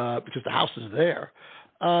because the house is there.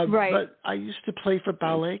 Right. But I used to play for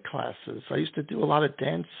ballet classes. I used to do a lot of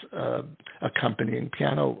dance accompanying,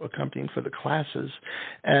 piano accompanying for the classes.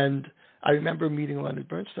 And I remember meeting Leonard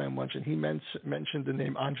Bernstein once, and he mentioned the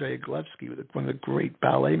name Andrei Aglevsky, one of the great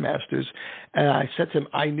ballet masters. And I said to him,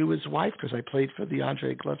 I knew his wife because I played for the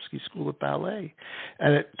Andrei Aglevsky School of Ballet.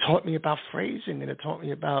 And it taught me about phrasing, and it taught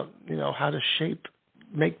me about, how to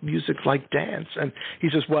make music like dance. And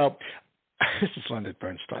he says, well, this is Leonard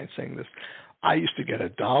Bernstein saying this, I used to get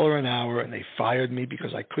 $1 an hour, and they fired me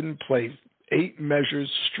because I couldn't play 8 measures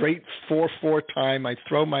straight 4/4 time. I'd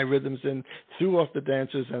throw my rhythms in, threw off the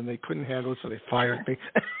dancers, and they couldn't handle it, so they fired me.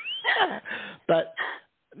 But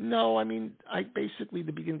no, I mean, I basically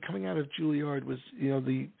the beginning coming out of Juilliard was,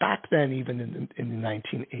 back then, even in the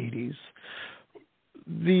 1980s,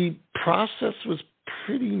 the process was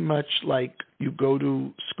pretty much like you go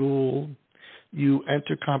to school. You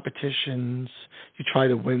enter competitions, you try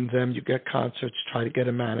to win them, you get concerts, try to get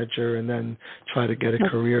a manager, and then try to get a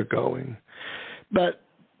career going. But,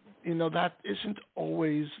 that isn't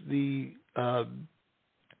always the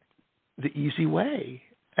easy way.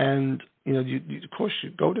 And, you of course,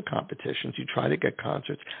 you go to competitions, you try to get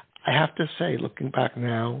concerts. I have to say, looking back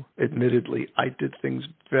now, admittedly, I did things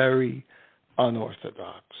very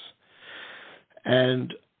unorthodox.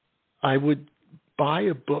 And I would buy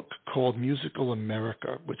a book called Musical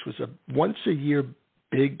America, which was a once-a-year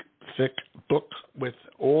big, thick book with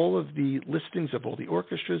all of the listings of all the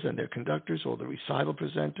orchestras and their conductors, all the recital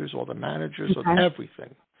presenters, all the managers,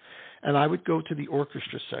 everything. And I would go to the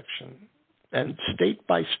orchestra section, and state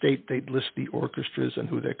by state, they'd list the orchestras and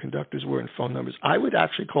who their conductors were and phone numbers. I would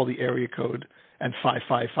actually call the area code and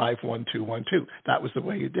 555-1212. That was the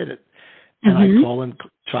way you did it. And I'd call and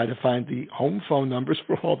try to find the home phone numbers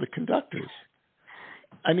for all the conductors.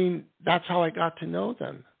 I mean, that's how I got to know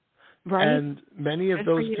them. Right. And many of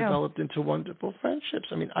those developed into wonderful friendships.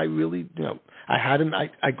 I mean, I really, I had them.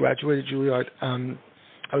 I graduated Juilliard.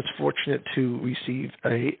 I was fortunate to receive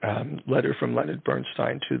a letter from Leonard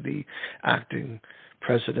Bernstein to the acting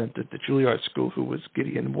president at the Juilliard School, who was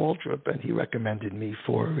Gideon Waldrop, and he recommended me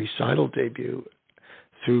for a recital debut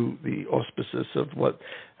through the auspices of what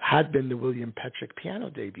had been the William Petrick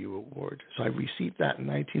Piano Debut Award. So I received that in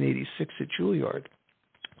 1986 at Juilliard.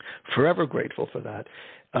 Forever grateful for that.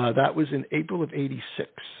 That was in April of 86.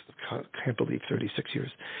 Can't believe 36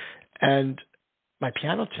 years. And my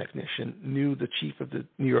piano technician knew the chief of the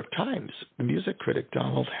New York Times, the music critic,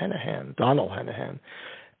 Donald Hennahan.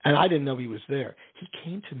 And I didn't know he was there. He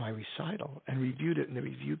came to my recital and reviewed it, and the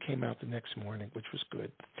review came out the next morning, which was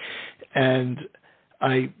good. And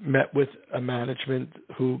I met with a management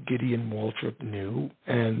who Gideon Waldrop knew,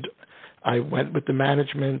 and I went with the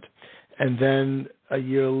management. And then a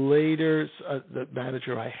year later, the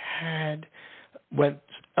manager I had went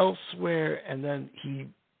elsewhere, and then he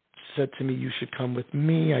said to me, you should come with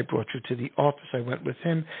me. I brought you to the office. I went with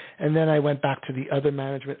him. And then I went back to the other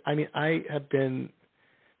management. I mean, I have been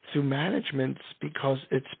through managements because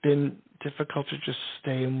it's been difficult to just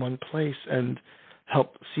stay in one place and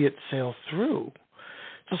help see it sail through.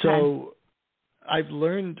 Okay. So I've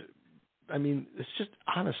learned, I mean, it's just,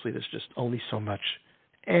 honestly, there's just only so much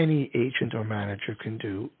any agent or manager can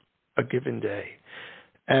do a given day.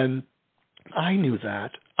 And I knew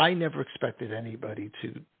that. I never expected anybody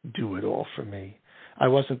to do it all for me. I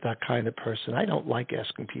wasn't that kind of person. I don't like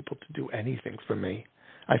asking people to do anything for me.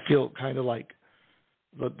 I feel kind of like,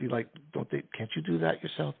 they'll be like, can't you do that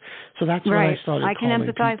yourself? So that's when I started calling people.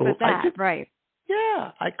 I can empathize with that, right.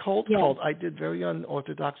 Yeah, I cold called. I did very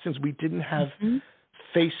unorthodox things. We didn't have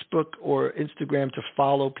Facebook or Instagram to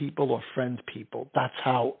follow people or friend people. That's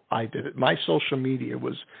how I did it. My social media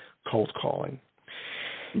was cold calling.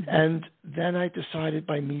 And then I decided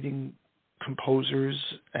by meeting composers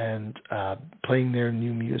and playing their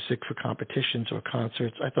new music for competitions or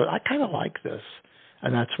concerts, I thought, I kind of like this.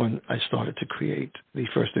 And that's when I started to create the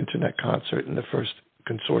first internet concert and the first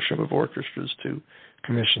consortium of orchestras to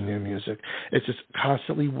commission new music. It's just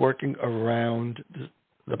constantly working around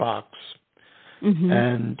the box.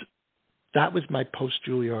 And that was my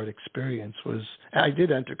post-Juilliard experience. I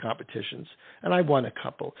did enter competitions, and I won a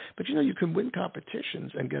couple. But, you can win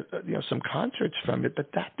competitions and get some concerts from it, but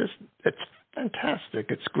it's fantastic.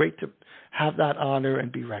 It's great to have that honor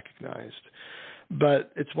and be recognized.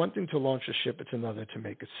 But it's one thing to launch a ship, it's another to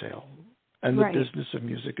make it sail. And the business of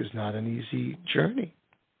music is not an easy journey.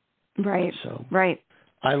 Right. So right.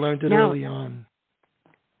 I learned it early on.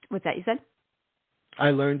 What's that you said?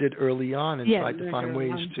 I learned it early on and tried to find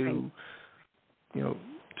ways to,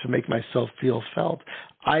 to make myself feel felt.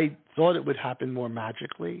 I thought it would happen more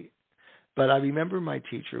magically, but I remember my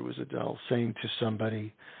teacher was Adele saying to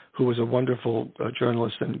somebody who was a wonderful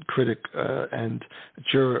journalist and critic and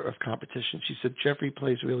juror of competition, she said, Jeffrey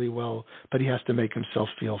plays really well, but he has to make himself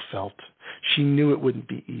feel felt. She knew it wouldn't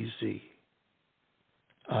be easy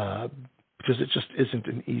because it just isn't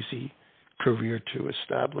an easy career to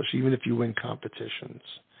establish, even if you win competitions.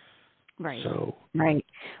 Right. So, right.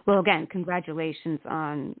 Well, again, congratulations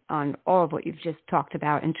on all of what you've just talked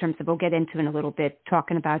about in terms of, we'll get into in a little bit,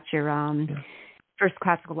 talking about your first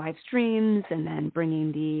classical live streams and then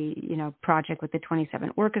bringing the, project with the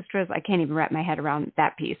 27 orchestras. I can't even wrap my head around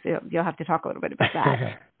that piece. You'll have to talk a little bit about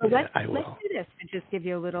that. So let's do this and just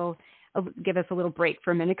give us a little break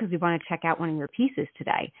for a minute because we want to check out one of your pieces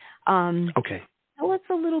today. Okay. Tell us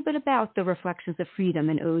a little bit about the Reflections of Freedom,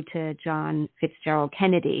 an ode to John Fitzgerald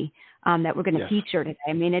Kennedy that we're going to feature today.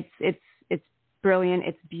 I mean, it's brilliant.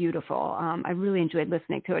 It's beautiful. I really enjoyed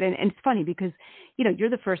listening to it. And it's funny because,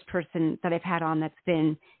 you're the first person that I've had on that's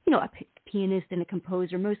been, a pianist and a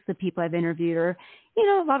composer. Most of the people I've interviewed are,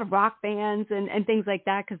 a lot of rock bands and things like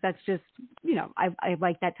that because that's just, I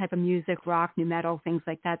like that type of music, rock, new metal, things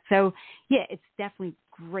like that. So, yeah, it's definitely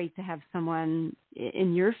great to have someone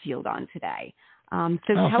in your field on today. So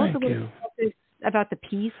tell us a little bit about the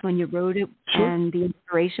piece, when you wrote it, and the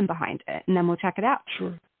inspiration behind it, and then we'll check it out.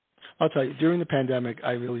 Sure. I'll tell you, during the pandemic,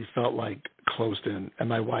 I really felt like closed in. And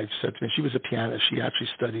my wife said to me, she was a pianist. She actually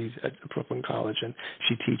studied at Brooklyn College, and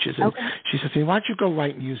she teaches. And she said to me, why don't you go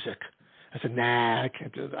write music? I said, nah, I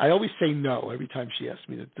can't do it. I always say no every time she asks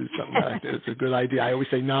me to do something that I think it's a good idea. I always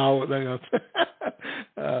say no.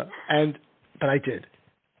 But I did.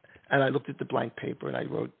 And I looked at the blank paper, and I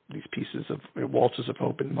wrote these pieces of Waltzes of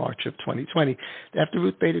Hope in March of 2020. After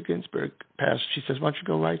Ruth Bader Ginsburg passed, she says, why don't you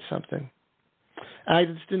go write something? And I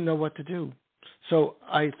just didn't know what to do. So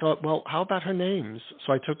I thought, well, how about her names?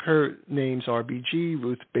 So I took her names, RBG,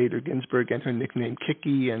 Ruth Bader Ginsburg, and her nickname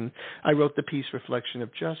Kiki, and I wrote the piece Reflection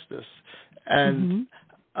of Justice. And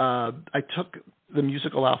I took the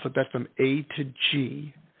musical alphabet from A to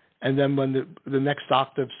G, and then when the next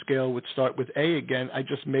octave scale would start with A again, I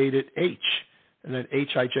just made it H, and then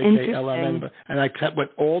H-I-J-K-L-M-N, and I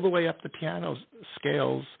went all the way up the piano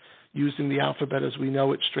scales using the alphabet as we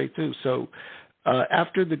know it straight through. So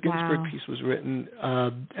after the Ginsburg piece was written,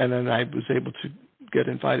 and then I was able to get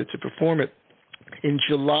invited to perform it, in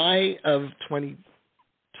July of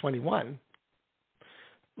 2021,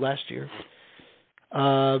 last year,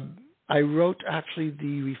 I wrote actually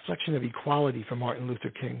the Reflection of Equality for Martin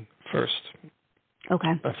Luther King first.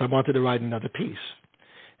 Okay. So I wanted to write another piece.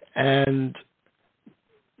 And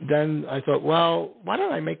then I thought, well, why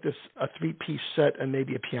don't I make this a 3-piece set and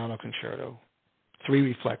maybe a piano concerto? 3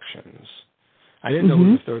 reflections. I didn't know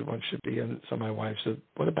who the third one should be. And so my wife said,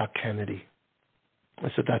 what about Kennedy?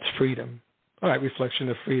 I said, that's freedom. All right, Reflection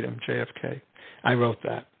of Freedom, JFK. I wrote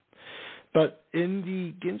that. But in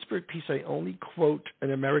the Ginsburg piece, I only quote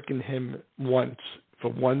an American hymn once for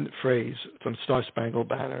one phrase from Star Spangled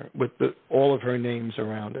Banner with all of her names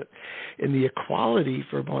around it. In the Equality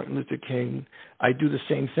for Martin Luther King, I do the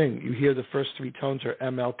same thing. You hear the first 3 tones are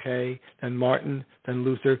MLK, then Martin, then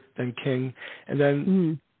Luther, then King. And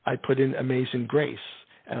then I put in Amazing Grace,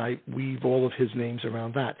 and I weave all of his names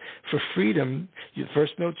around that. For freedom, the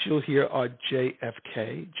first notes you'll hear are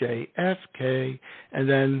JFK, JFK, and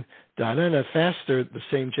then da-da-da, faster, the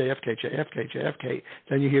same JFK, JFK, JFK.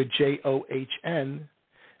 Then you hear JOHN,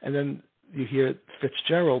 and then you hear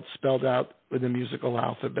Fitzgerald spelled out with the musical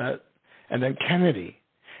alphabet, and then Kennedy.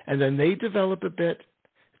 And then they develop a bit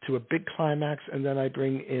to a big climax, and then I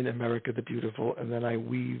bring in America the Beautiful, and then I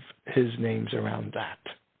weave his names around that.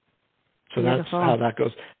 So Beautiful. That's how that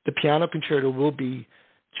goes. The piano concerto will be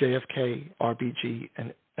JFK, RBG,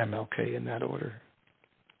 and MLK in that order.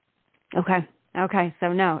 Okay.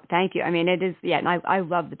 So no, thank you. I mean, it is, and I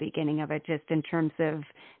love the beginning of it just in terms of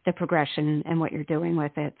the progression and what you're doing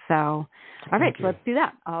with it. So, all right, so let's do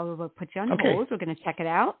that. We'll put you on hold. We're going to check it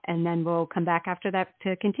out, and then we'll come back after that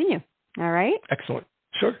to continue. All right? Excellent.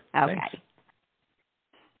 Sure. Okay. Thanks.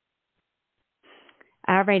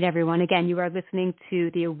 All right, everyone. Again, you are listening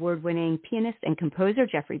to the award-winning pianist and composer,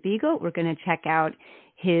 Jeffrey Biegel. We're going to check out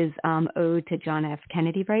his ode to John F.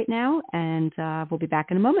 Kennedy right now, and we'll be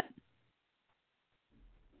back in a moment.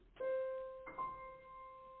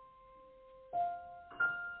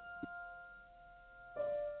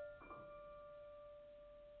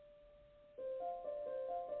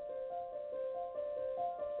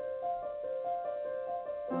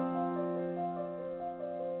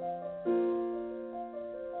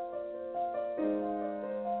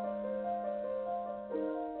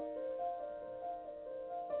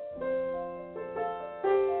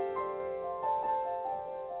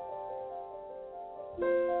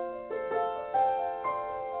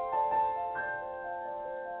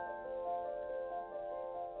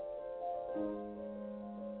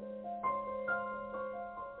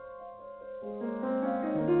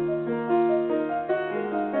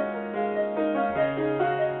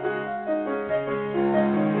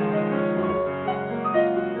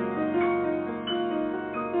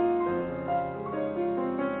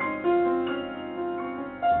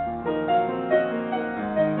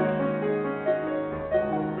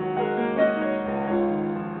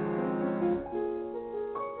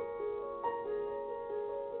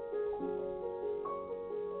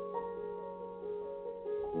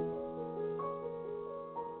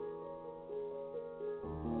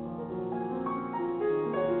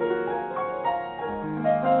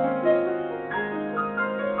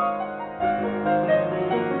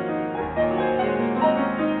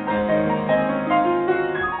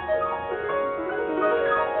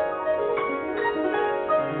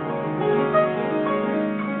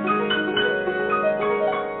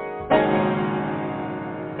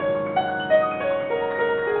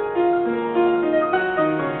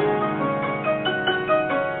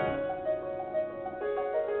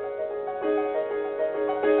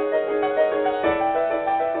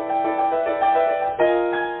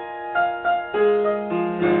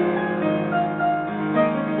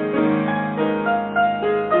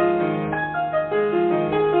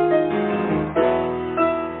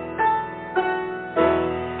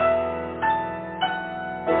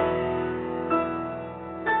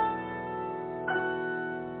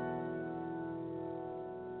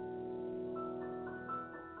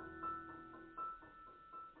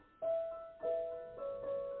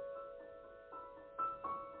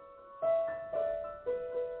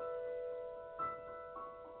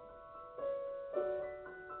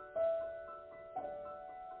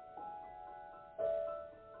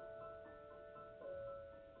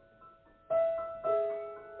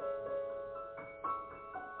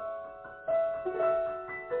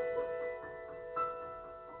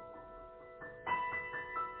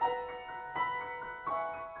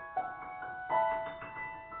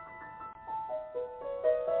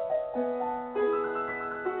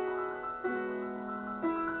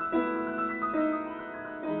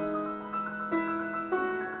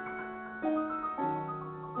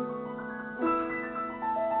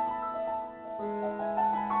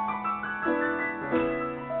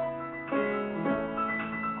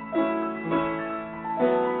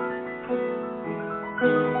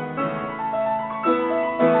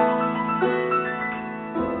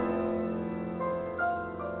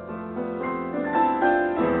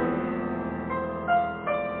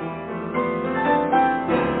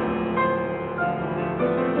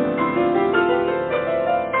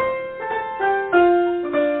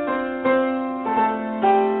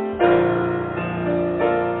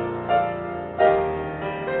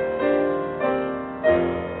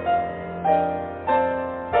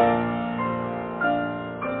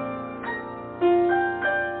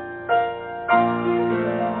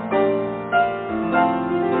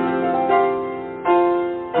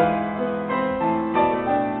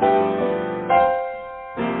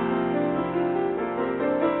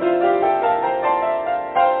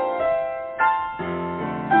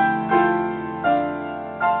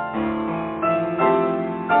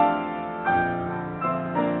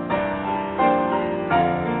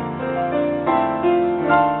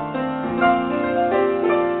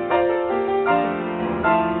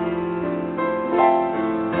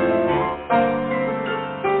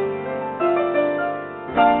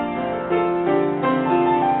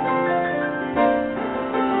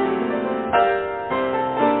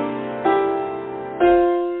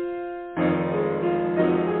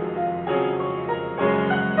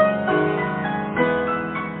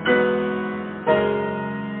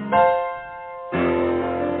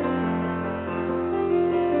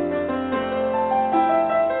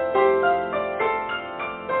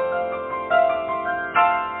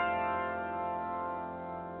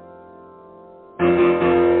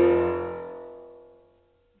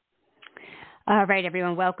 All right,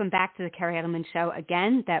 everyone. Welcome back to the Kerri Edelman Show.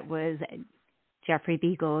 Again, that was Jeffrey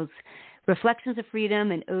Biegel's Reflections of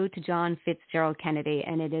Freedom, an ode to John Fitzgerald Kennedy,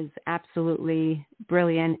 and it is absolutely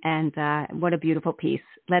brilliant, and what a beautiful piece.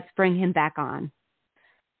 Let's bring him back on.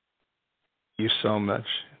 Thank you so much.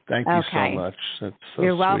 Thank you so much. That's so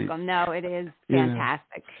You're sweet. welcome. No, it is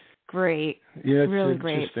fantastic. Yeah. Great. Yeah, it's really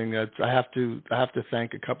interesting. Great. I have to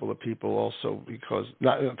thank a couple of people also, because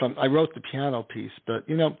I wrote the piano piece, but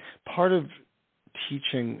part of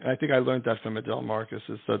teaching, I think I learned that from Adele Marcus,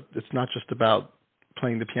 is that it's not just about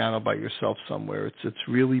playing the piano by yourself somewhere. It's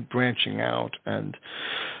really branching out. And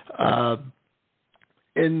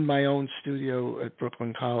in my own studio at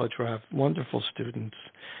Brooklyn College, where I have wonderful students,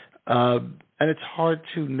 and it's hard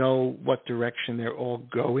to know what direction they're all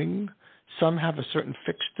going. Some have a certain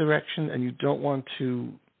fixed direction, and you don't want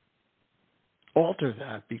to alter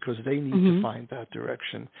that because they need to find that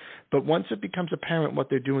direction. But once it becomes apparent what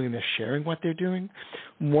they're doing and they're sharing what they're doing,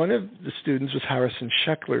 one of the students was Harrison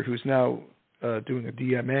Sheckler, who's now doing a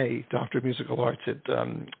DMA, Doctor of Musical Arts, at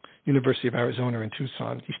University of Arizona in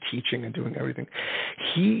Tucson. He's teaching and doing everything.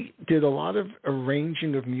 He did a lot of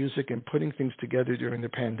arranging of music and putting things together during the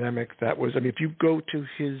pandemic. That was, if you go to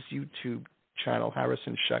his YouTube channel,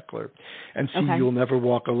 Harrison Sheckler, and see You'll Never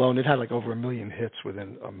Walk Alone, it had like over 1 million hits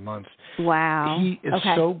within a month. Wow. He is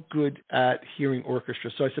so good at hearing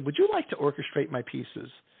orchestra. So I said, would you like to orchestrate my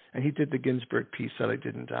pieces? And he did the Ginsburg piece that I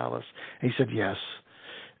did in Dallas. And he said, yes.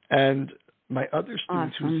 And my other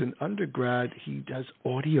student, who's an undergrad, he does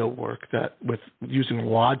audio work with using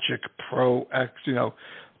Logic Pro X,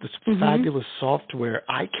 this fabulous software.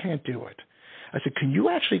 I can't do it. I said, can you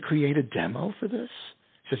actually create a demo for this?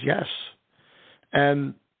 He says, yes.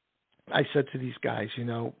 And I said to these guys, I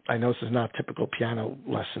know this is not typical piano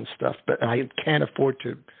lesson stuff, but I can't afford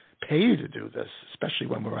to pay you to do this, especially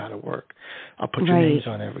when we're out of work. I'll put your names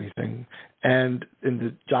on everything. And in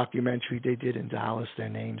the documentary they did in Dallas, their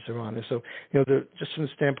names are on there. So, just from the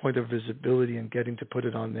standpoint of visibility and getting to put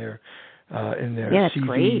it on their in their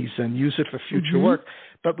CVs and use it for future work.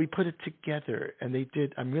 But we put it together, and they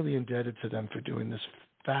did. I'm really indebted to them for doing this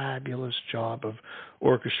fabulous job of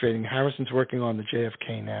orchestrating. Harrison's working on the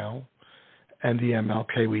JFK now, and the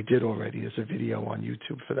MLK we did already as a video on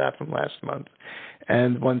YouTube for that from last month.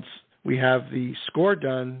 And once we have the score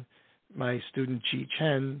done, my student Ji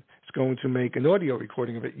Chen is going to make an audio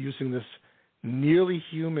recording of it using this nearly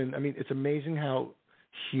human. It's amazing how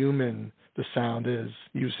human the sound is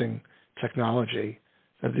using technology.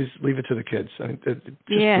 Just leave it to the kids. It's just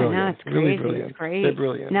brilliant. No, it's really crazy. brilliant. It's great. They're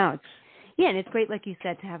brilliant. No, and it's great, like you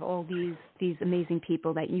said, to have all these amazing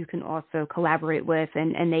people that you can also collaborate with,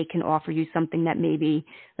 and they can offer you something that maybe,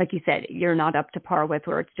 like you said, you're not up to par with,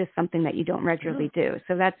 or it's just something that you don't regularly do.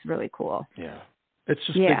 So that's really cool. Yeah. It's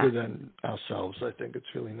just bigger than ourselves. I think it's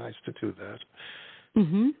really nice to do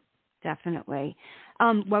that. Definitely.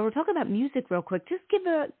 While we're talking about music real quick, just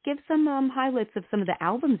give some highlights of some of the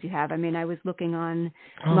albums you have. I was looking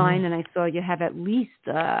online and I saw you have at least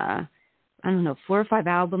 4 or 5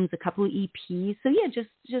 albums, a couple of EPs. So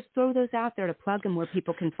just throw those out there to plug them where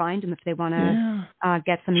people can find them if they want to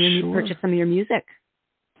get some of your purchase some of your music.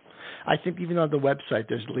 I think even on the website,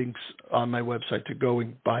 there's links on my website to go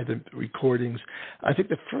and buy the recordings. I think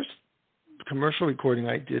the first commercial recording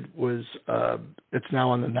I did was, it's now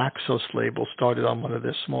on the Naxos label, started on one of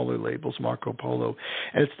their smaller labels, Marco Polo,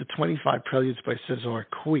 and it's the 25 Preludes by Cesar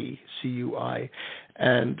Cui, C-U-I,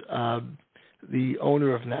 and the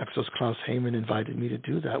owner of Naxos, Klaus Heyman, invited me to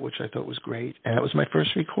do that, which I thought was great, and that was my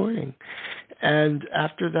first recording. And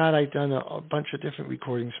after that, I'd done a bunch of different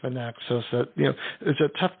recordings for Naxos. It's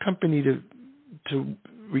a tough company to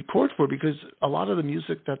record for, because a lot of the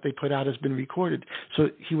music that they put out has been recorded.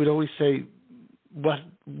 So he would always say, "What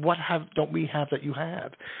don't we have that you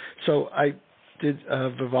have?" So I did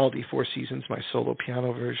Vivaldi Four Seasons, my solo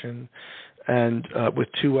piano version, and with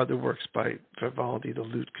 2 other works by Vivaldi, the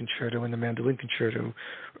Lute Concerto and the Mandolin Concerto,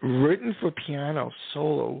 written for piano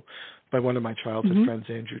solo by one of my childhood friends,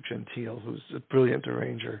 Andrew Gentile, who's a brilliant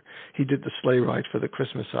arranger. He did the Sleigh Ride for the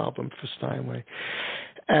Christmas album for Steinway.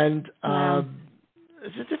 And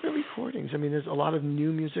it's different recordings. There's a lot of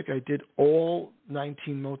new music. I did all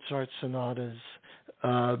 19 Mozart sonatas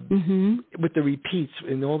with the repeats.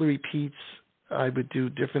 In all the repeats, I would do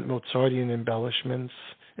different Mozartian embellishments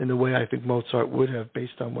in the way I think Mozart would have,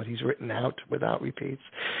 based on what he's written out without repeats.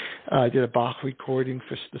 I did a Bach recording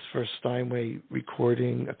for this first Steinway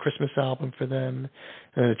recording, a Christmas album for them,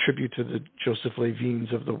 and a tribute to the Joseph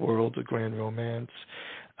Levines of the world, The Grand Romance.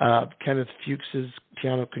 Kenneth Fuchs's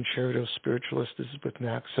Piano Concerto, Spiritualist, this is with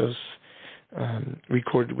Naxos,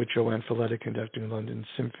 recorded with JoAnn Falletta conducting London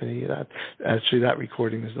Symphony. That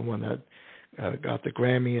recording is the one that got the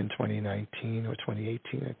Grammy in 2019 or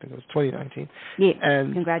 2018. I think it was 2019. Yeah,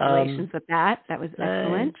 and congratulations with that. That was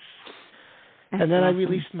excellent. And then I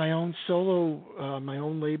released my own solo, my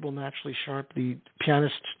own label, Naturally Sharp, the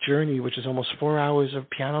Pianist's Journey, which is almost 4 hours of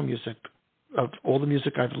piano music, of all the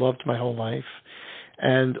music I've loved my whole life.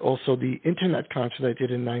 And also the internet concert I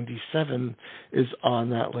did in 97 is on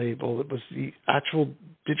that label. It was the actual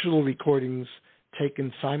digital recordings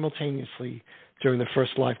taken simultaneously during the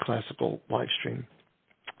first live classical live stream.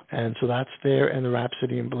 And so that's there, and the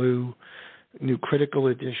Rhapsody in Blue, new critical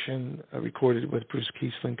edition, recorded with Bruce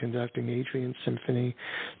Kiesling conducting Adrian Symphony,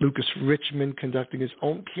 Lucas Richmond conducting his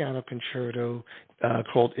own piano concerto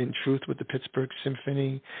called In Truth with the Pittsburgh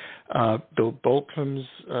Symphony, Bill Boltham's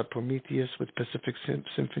Prometheus with Pacific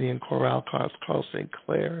Symphony and Chorale, Carl St.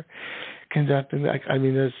 Clair conducting. I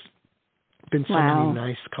mean, there's been so many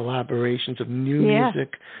nice collaborations of new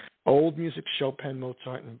music, old music, Chopin,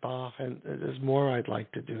 Mozart, and Bach, and there's more I'd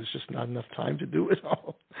like to do. It's just not enough time to do it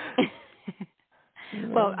all.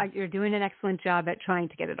 Well, you're doing an excellent job at trying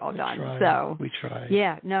to get it all done. We try.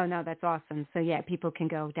 Yeah, no, that's awesome. So yeah, people can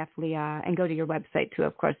go definitely and go to your website too,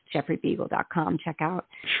 of course, jeffreybiegel.com. Check out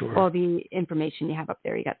all the information you have up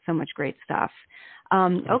there. You got so much great stuff.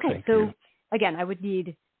 Okay, so again, I would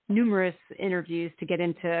need numerous interviews to get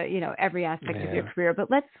into every aspect of your career, but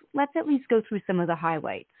let's at least go through some of the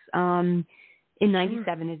highlights. In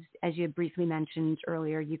 97, as you briefly mentioned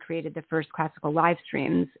earlier, you created the first classical live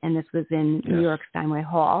streams, and this was in New York Steinway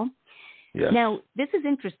Hall. Yes. Now, this is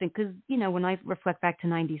interesting because, when I reflect back to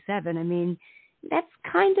 97, I mean, that's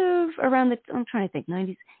kind of around I'm trying to think,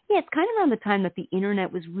 90s. Yeah, it's kind of around the time that the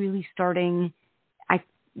internet was really starting,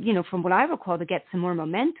 from what I recall, to get some more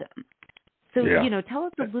momentum. So, tell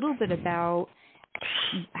us a little bit about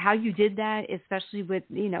how you did that, especially with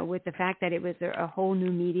the fact that it was a whole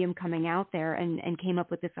new medium coming out there and came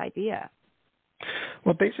up with this idea.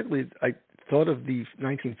 Well, basically, I thought of the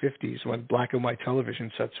 1950s when black and white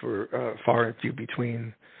television sets were far and few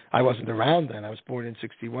between. I wasn't around then. I was born in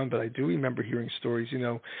 61, but I do remember hearing stories,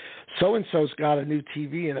 so-and-so's got a new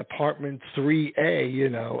TV in apartment 3A,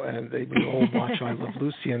 and they would all watch I Love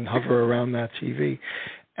Lucy and hover around that TV.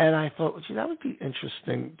 And I thought, that would be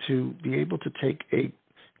interesting to be able to take a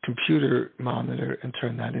computer monitor and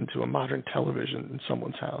turn that into a modern television in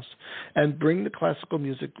someone's house and bring the classical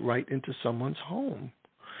music right into someone's home.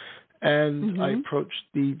 And I approached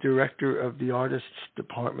the director of the artists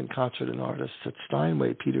department, concert and artists at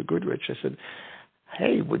Steinway, Peter Goodrich. I said,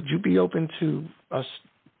 hey, would you be open to us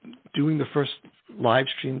doing the first live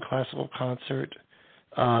stream classical concert?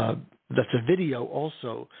 That's a video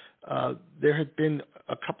also. There had been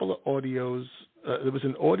a couple of audios. There was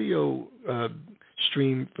an audio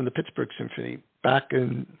stream from the Pittsburgh Symphony back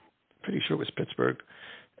in, pretty sure it was Pittsburgh,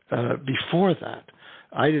 before that.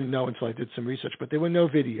 I didn't know until I did some research, but there were no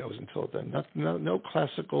videos until then. No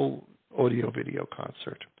classical audio video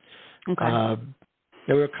concert. Okay.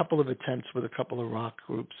 There were a couple of attempts with a couple of rock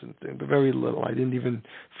groups and things, but very little. I didn't even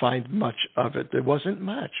find much of it. There wasn't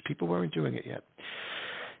much. People weren't doing it yet.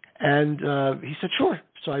 And he said, sure.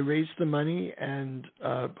 So I raised the money and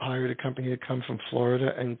hired a company to come from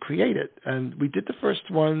Florida and create it. And we did the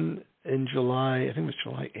first one in July, I think it was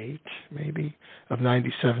July 8th, maybe, of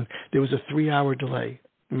 97. There was a 3-hour delay.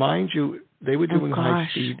 Mind you, they were doing high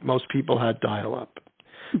speed. Most people had dial-up.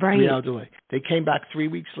 Right. 3-hour delay. They came back 3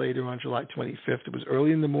 weeks later on July 25th. It was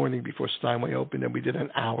early in the morning before Steinway opened, and we did an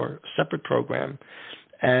hour separate program.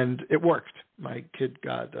 And it worked. My kid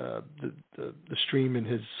got the stream in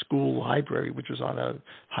his school library, which was on a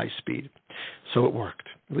high speed. So it worked.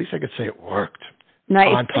 At least I could say it worked.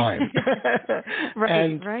 Nice. On time.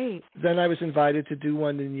 Right. Then I was invited to do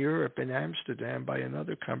one in Europe, in Amsterdam, by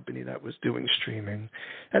another company that was doing streaming.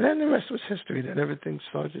 And then the rest was history. Then everything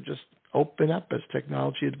started to just open up as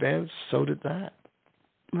technology advanced. So did that.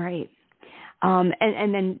 Right.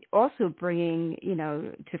 And then also bringing,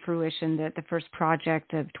 to fruition the first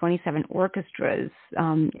project of 27 orchestras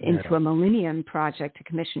into a Millennium project to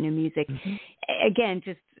commission new music. Mm-hmm. Again,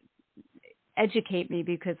 just educate me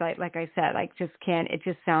because, like I said, I just can't. It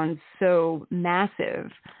just sounds so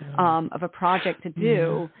massive of a project to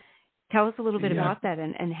do. Tell us a little bit about that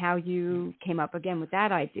and how you came up again with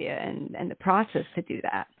that idea and the process to do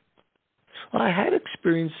that. Well, I had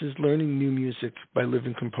experiences learning new music by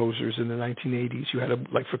living composers in the 1980s. You had to,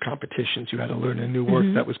 like for competitions, you had to learn a new work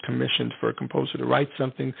that was commissioned for a composer to write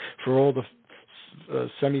something for all the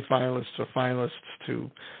semifinalists or finalists to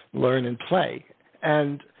learn and play.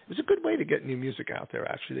 And it was a good way to get new music out there,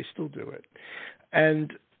 actually. They still do it.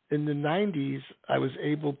 And in the 90s, I was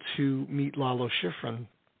able to meet Lalo Schifrin,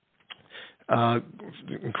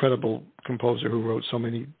 incredible composer who wrote so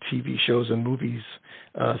many TV shows and movies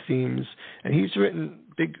themes. And he's written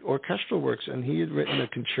big orchestral works, and he had written a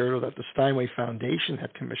concerto that the Steinway Foundation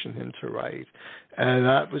had commissioned him to write. And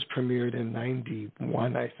that was premiered in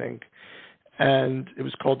 91, I think. And it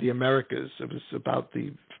was called The Americas. It was about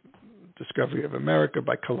the discovery of America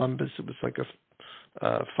by Columbus. It was like a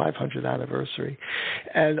 500th anniversary.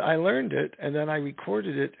 And I learned it, and then I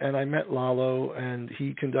recorded it, and I met Lalo, and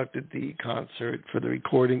he conducted the concert for the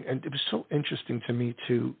recording. And it was so interesting to me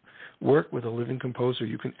to work with a living composer.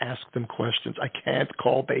 You can ask them questions. I can't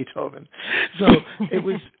call Beethoven. So it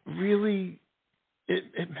was really,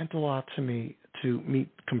 it meant a lot to me to meet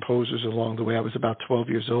composers along the way. I was about 12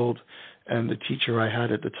 years old, and the teacher I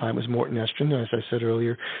had at the time was Morton Estrin, as I said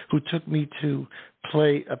earlier, who took me to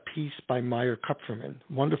play a piece by Meyer Kupferman,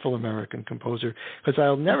 wonderful American composer, because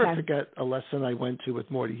I'll never forget a lesson I went to with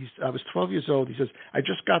Morty. I was 12 years old. He says, I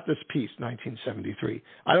just got this piece, 1973.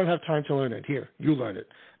 I don't have time to learn it. Here, you learn it.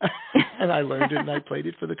 And I learned it, and I played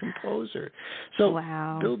it for the composer. So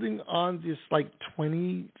building on this,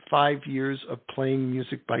 25 years of playing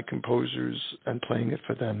music by composers and playing it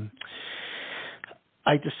for them,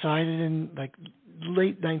 I decided in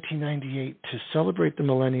late 1998 to celebrate the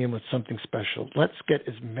millennium with something special. Let's get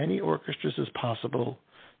as many orchestras as possible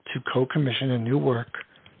to co-commission a new work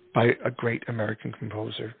by a great American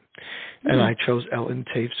composer. And I chose Ellen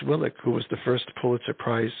Taaffe Zwilich, who was the first Pulitzer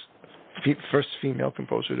Prize, first female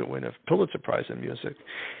composer to win a Pulitzer Prize in music.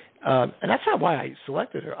 And that's not why I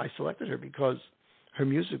selected her. I selected her because her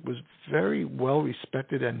music was very well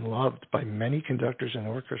respected and loved by many conductors and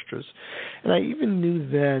orchestras. And I even knew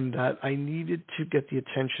then that I needed to get the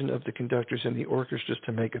attention of the conductors and the orchestras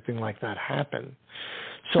to make a thing like that happen.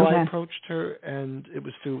 So I approached her, and it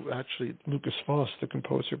was through actually Lucas Voss, the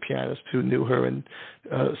composer pianist, who knew her and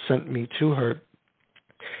sent me to her.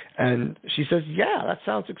 And she says, yeah, that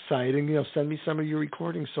sounds exciting. Send me some of your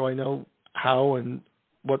recordings so I know how and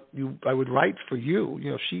what I would write for you.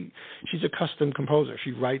 She's a custom composer.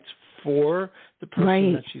 She writes for the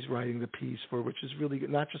person that she's writing the piece for, which is really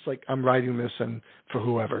good. Not just like I'm writing this and for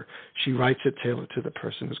whoever. She writes it tailored to the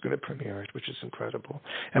person who's going to premiere it, which is incredible.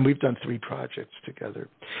 And we've done 3 projects together.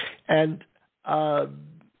 And I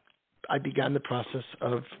began the process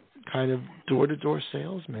of kind of door-to-door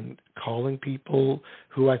salesman, calling people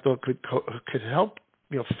who I thought could help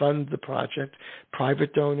fund the project,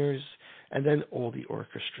 private donors, and then all the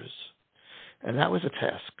orchestras. And that was a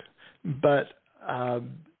task. But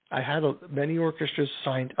I had many orchestras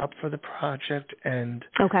signed up for the project, and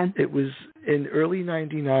it was in early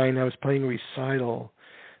 99, I was playing a recital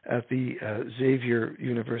at the Xavier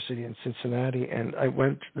University in Cincinnati, and I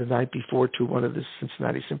went the night before to one of the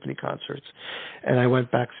Cincinnati Symphony concerts, and I went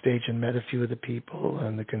backstage and met a few of the people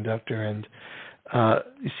and the conductor, and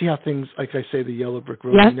you see how things, like I say, the yellow brick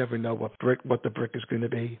road, you never know what the brick is going to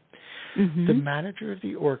be. The manager of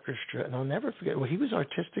the orchestra, and I'll never forget, he was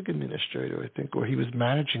artistic administrator, I think, or he was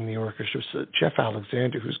managing the orchestra, so Jeff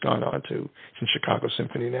Alexander, who's gone on to, in Chicago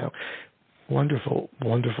Symphony now. Wonderful,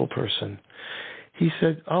 wonderful person. He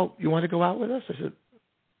said, oh, you want to go out with us? I said,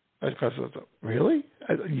 really?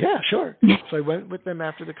 Yeah, sure. So I went with them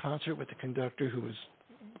after the concert with the conductor, who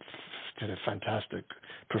did a fantastic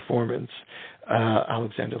performance,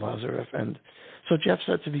 Alexander Lazarev. And so Jeff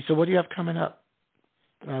said to me, so what do you have coming up?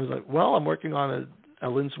 And I was like, well, I'm working on a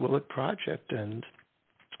Ellen Zwilich project, and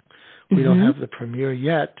we don't have the premiere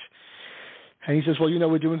yet. And he says, well,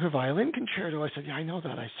 we're doing her violin concerto. I said, yeah, I know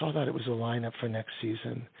that. I saw that it was a lineup for next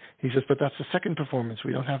season. He says, but that's the second performance.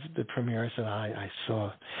 We don't have the premiere. I said, I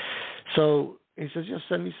saw. So he says, just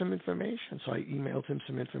send me some information. So I emailed him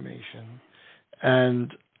some information.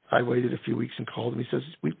 And I waited a few weeks and called him. He says,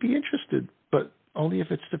 we'd be interested, but only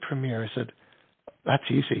if it's the premiere. I said, that's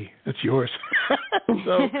easy. It's yours.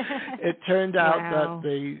 So it turned out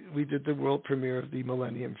that we did the world premiere of the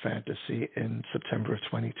Millennium Fantasy in September of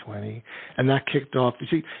 2020, and that kicked off. You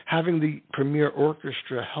see, having the premier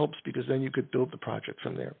orchestra helps because then you could build the project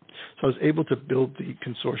from there. So I was able to build the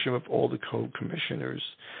consortium of all the co-commissioners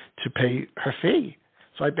to pay her fee.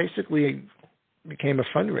 So I basically became a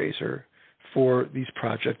fundraiser for these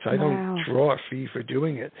projects. I don't draw a fee for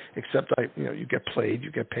doing it, except you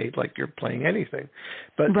get paid like you're playing anything.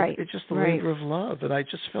 But it's just a labor of love, and I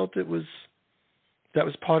just felt that was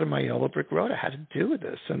part of my yellow brick road. I had to do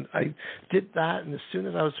this, and I did that. And as soon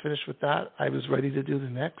as I was finished with that, I was ready to do the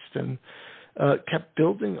next, and kept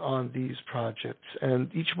building on these projects.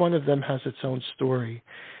 And each one of them has its own story,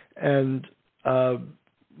 and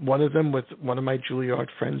one of them with one of my Juilliard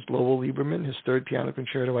friends, Lowell Lieberman, his third piano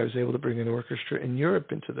concerto, I was able to bring an orchestra in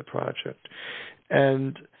Europe into the project.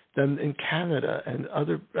 And then in Canada and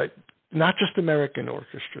other not just American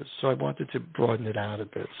orchestras. So I wanted to broaden it out a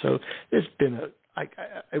bit. So there's been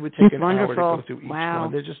it would take an hour to go through each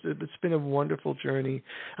one. It's been a wonderful journey.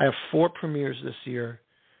 I have 4 premieres this year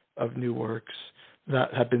of new works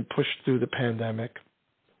that have been pushed through the pandemic.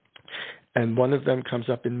 And one of them comes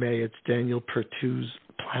up in May. It's Daniel Pertut's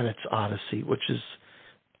Planet's Odyssey, which is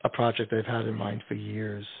a project I've had in mind for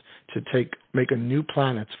years, to make a new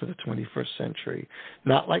planets for the 21st century,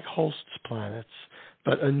 not like Holst's planets,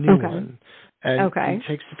 but a new one. And he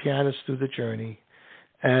takes the pianist through the journey.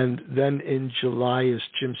 And then in July is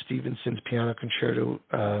Jim Stephenson's Piano Concerto,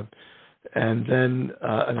 and then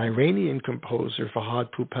an Iranian composer,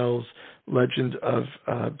 Farhad Poupel's Legend of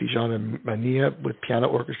Bijan and Mania with piano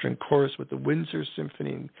orchestra and chorus with the Windsor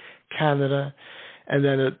Symphony in Canada. And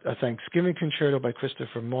then a Thanksgiving Concerto by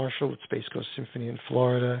Christopher Marshall with Space Coast Symphony in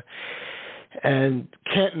Florida. And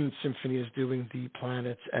Canton Symphony is doing the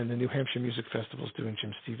planets, and the New Hampshire Music Festival is doing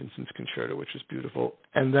Jim Stephenson's Concerto, which is beautiful.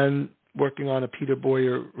 And then working on a Peter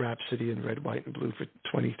Boyer Rhapsody in Red, White, and Blue for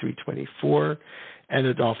 23-24. And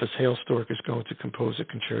Adolphus Hailstork is going to compose a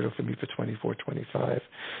concerto for me for 24-25.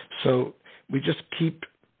 So we just keep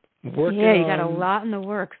working. Yeah, you got a lot in the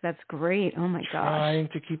works. That's great. Oh my gosh. Trying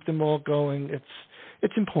to keep them all going.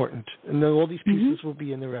 It's important. And then all these pieces will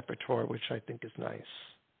be in the repertoire, which I think is nice.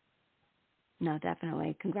 No,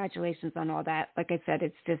 definitely. Congratulations on all that. Like I said,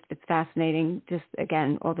 it's fascinating. Just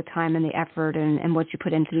again, all the time and the effort and what you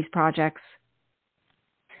put into these projects.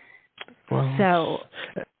 Well, so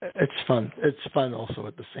it's fun. It's fun also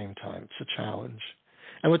at the same time. It's a challenge.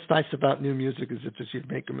 And what's nice about new music is that if you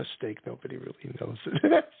make a mistake, nobody really knows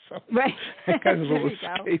it. So right. I kind of will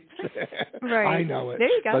escape. Right. I know it. There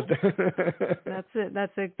you go.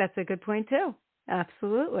 That's a good point too.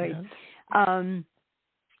 Absolutely.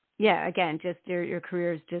 Yeah. Again, just your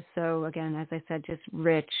career is just so, again, as I said, just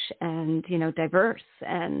rich and, diverse,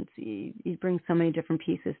 and you bring so many different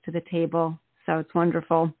pieces to the table. So it's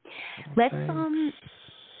wonderful. Let's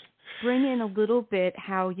bring in a little bit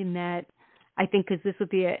how you met, I think, because this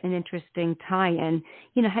would be an interesting tie-in,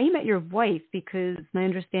 how you met your wife, because my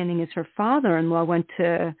understanding is her father-in-law went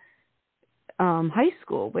to high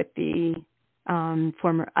school with the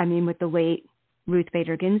with the late Ruth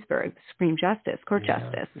Bader Ginsburg, Supreme Justice, Court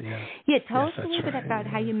Justice. Yeah, tell us a little bit about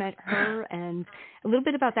how you met her and a little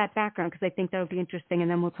bit about that background, because I think that would be interesting,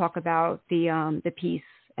 and then we'll talk about the piece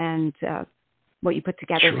and what you put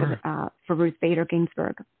together for Ruth Bader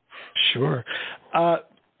Ginsburg. Sure.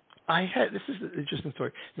 This is an interesting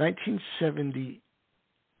story.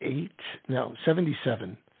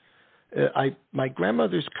 77. My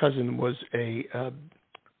grandmother's cousin was a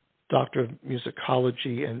doctor of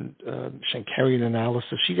musicology and Schenkerian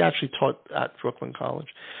analysis. She actually taught at Brooklyn College,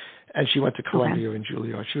 and she went to Columbia and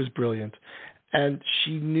Juilliard. She was brilliant. And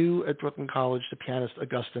she knew at Brooklyn College the pianist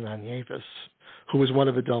Augustin Anievis, who was one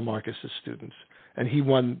of Adele Marcus's students. And he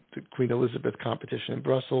won the Queen Elizabeth competition in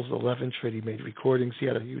Brussels, the Leventritt. He made recordings. He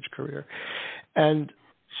had a huge career. And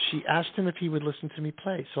she asked him if he would listen to me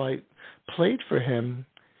play. So I played for him,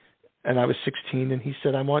 and I was 16, and he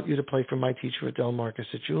said, I want you to play for my teacher, Adele Marcus,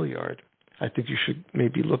 at Juilliard. I think you should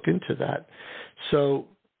maybe look into that. So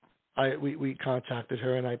we contacted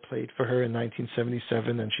her, and I played for her in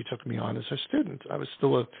 1977, and she took me on as her student. I was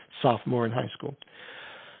still a sophomore in high school.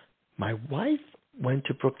 My wife went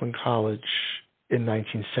to Brooklyn College in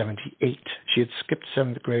 1978. She had skipped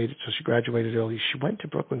 7th grade, so she graduated early. She went to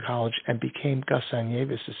Brooklyn College and became Gus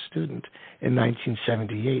Anievis' student in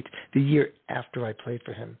 1978, the year after I played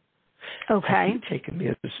for him. Okay.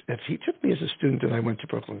 If he took me as a student and I went to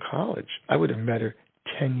Brooklyn College, I would have met her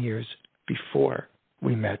 10 years before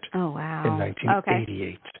we met in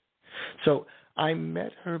 1988. So I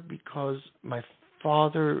met her because my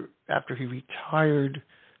father, after he retired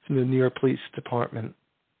from the New York Police Department,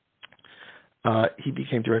 he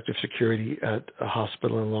became director of security at a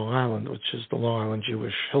hospital in Long Island, which is the Long Island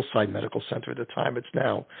Jewish Hillside Medical Center at the time. It's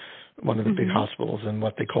now one of the big hospitals in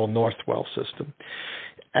what they call Northwell system.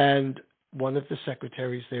 And one of the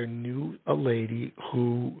secretaries there knew a lady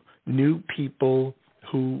who knew people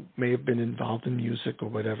who may have been involved in music or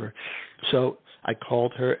whatever. So I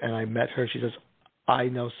called her and I met her. She says, I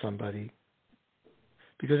know somebody.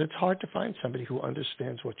 Because it's hard to find somebody who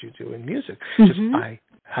understands what you do in music. Just, I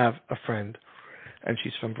have a friend, and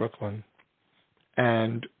she's from Brooklyn,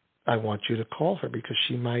 and I want you to call her because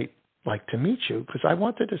she might like to meet you. Because I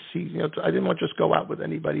wanted to see, I didn't want to just go out with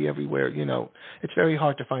anybody everywhere. It's very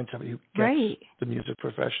hard to find somebody who gets the music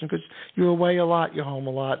profession because you're away a lot, you're home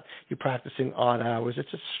a lot, you're practicing odd hours.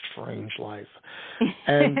 It's a strange life.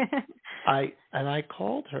 And I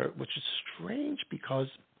called her, which is strange because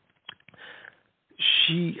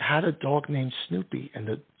she had a dog named Snoopy, and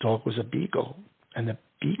the dog was a beagle, and the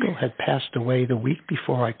beagle had passed away the week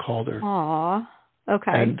before I called her. Aw,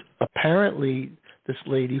 okay. And apparently this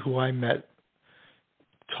lady who I met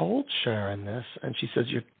told Sharon this, and she says,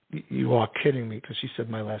 you are kidding me, because she said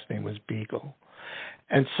my last name was Beagle.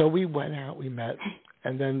 And so we went out, we met,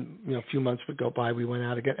 and then a few months would go by, we went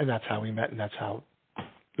out again, and that's how we met, and that's how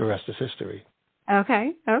the rest is history.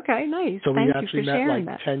 Okay, nice. So Thank we actually met like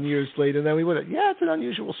that. 10 years later, and then we would, it's an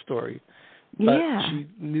unusual story. But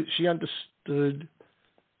she understood.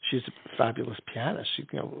 She's a fabulous pianist. She,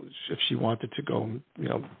 if she wanted to go,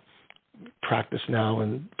 practice now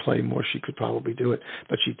and play more, she could probably do it.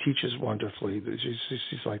 But she teaches wonderfully.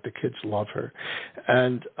 She's like, the kids love her,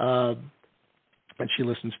 and she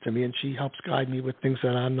listens to me, and she helps guide me with things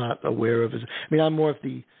that I'm not aware of. I'm more of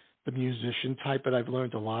the musician type, but I've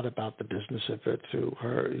learned a lot about the business of it through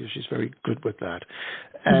her. She's very good with that.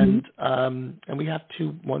 And and we have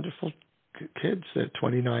two wonderful kids. They're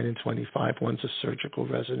 29 and 25. One's a surgical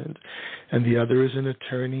resident, and the other is an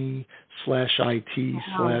attorney / IT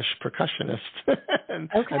 / percussionist and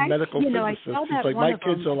medical physicist. It's like my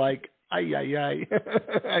kids are like, I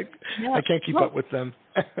can't keep up with them.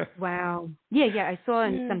 Wow. Yeah. I saw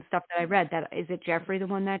in some stuff that I read that, is it Jeffrey, the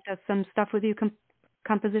one that does some stuff with you,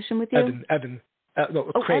 composition with you? Evan.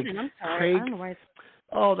 Craig. Evan, I'm sorry. Craig. I don't know why.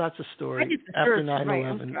 Oh, that's a story. After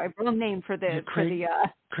 9/11. Right, wrong name for the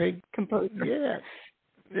Craig composer.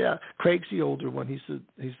 Yeah. Craig's the older one. He's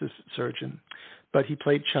the surgeon, but he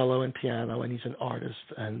played cello and piano, and he's an artist.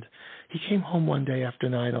 And he came home one day after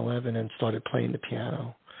 9/11 and started playing the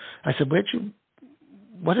piano. I said,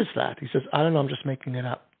 what is that? He says, I don't know. I'm just making it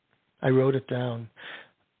up. I wrote it down.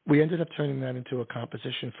 We ended up turning that into a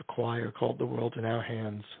composition for choir called "The World in Our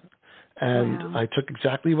Hands." And I took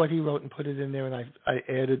exactly what he wrote and put it in there, and I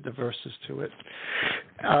added the verses to it.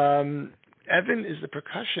 Evan is the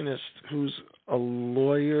percussionist who's a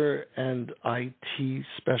lawyer and IT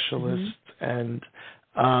specialist, and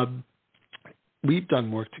we've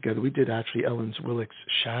done work together. We did actually Ellen Zwillich's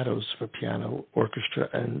Shadows for piano, orchestra,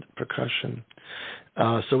 and percussion.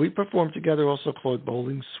 So we performed together also Claude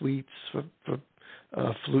Bowling's suites for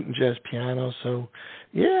flute and jazz piano. So,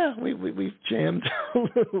 we've jammed a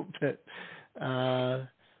little bit.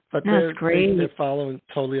 But they're following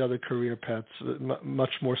totally other career paths,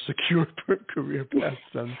 much more secure career paths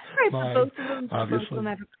than mine. Both of them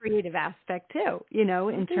have a creative aspect too, in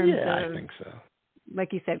terms of. I think so.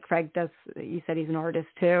 Like you said, Craig does. You said he's an artist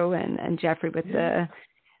too, and Jeffrey with the.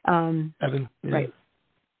 Evan. Yeah. Right.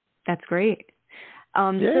 That's great.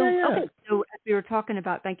 Okay, so as we were talking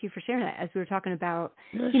about, thank you for sharing that. As we were talking about,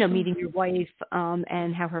 meeting your wife,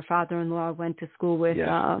 and how her father-in-law went to school with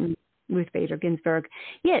Ruth Bader Ginsburg.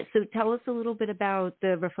 Yeah. So tell us a little bit about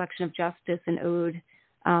the Reflection of Justice and ode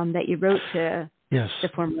that you wrote to the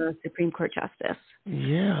former Supreme Court Justice.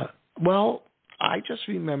 Yeah. Well, I just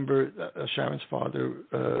remember Sharon's father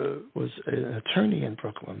was an attorney in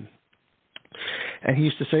Brooklyn. And he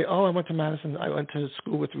used to say, I went to Madison. I went to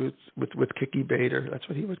school with Ruth, with Kiki Bader. That's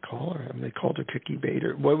what he would call her. They called her Kiki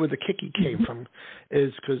Bader. Where the Kiki came from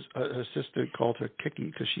is because her sister called her Kiki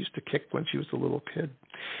because she used to kick when she was a little kid.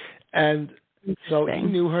 And so he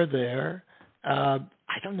knew her there. I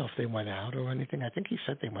don't know if they went out or anything. I think he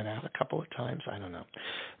said they went out a couple of times. I don't know.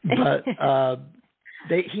 But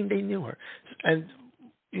they knew her. And,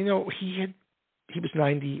 he was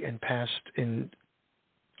 90 and passed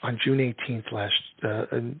on June 18th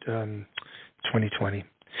in 2020.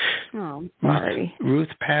 Oh, sorry. Ruth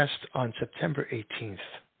passed on September 18th,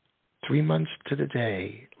 3 months to the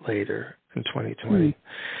day later in 2020.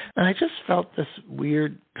 And I just felt this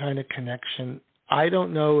weird kind of connection. I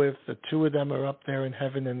don't know if the two of them are up there in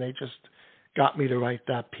heaven and they just got me to write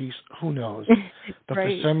that piece. Who knows? But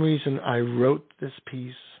for some reason, I wrote this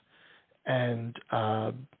piece, and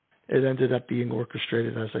it ended up being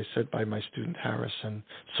orchestrated, as I said, by my student Harrison,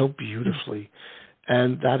 so beautifully.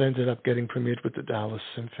 And that ended up getting premiered with the Dallas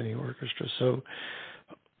Symphony Orchestra. So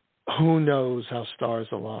who knows how stars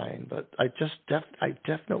align? But I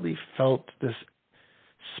definitely felt this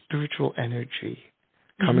spiritual energy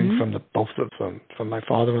coming from the both of them, from my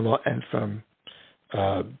father-in-law and from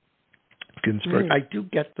Ginsburg. I do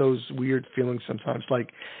get those weird feelings sometimes,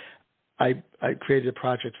 like I created a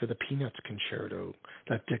project for the Peanuts Concerto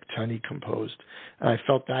that Dick Tunney composed, and I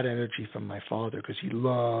felt that energy from my father because he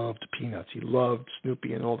loved Peanuts. He loved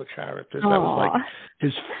Snoopy and all the characters. That was like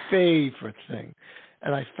his favorite thing.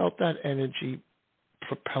 And I felt that energy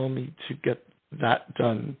propel me to get that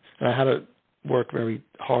done. And I had to work very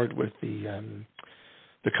hard with the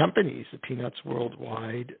the companies, the Peanuts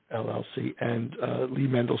Worldwide LLC and Lee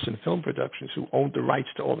Mendelsohn Film Productions, who owned the rights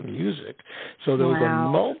to all the music. So there was a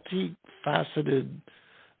multifaceted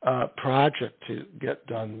project to get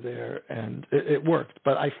done there, and it worked.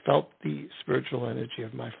 But I felt the spiritual energy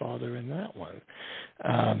of my father in that one.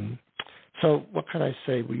 So what can I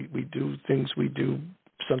say? We do things we do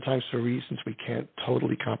sometimes for reasons we can't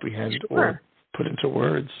totally comprehend or put into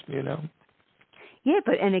words, you know? Yeah,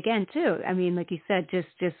 and again, too, I mean, like you said,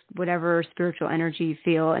 just whatever spiritual energy you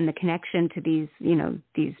feel and the connection to these, you know,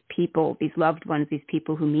 these people, these loved ones, these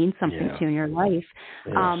people who mean something to you in your life.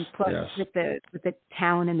 Plus with the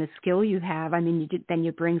talent and the skill you have, I mean,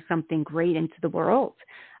 you bring something great into the world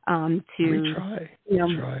we try.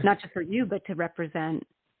 Not just for you, but to represent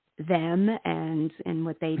them and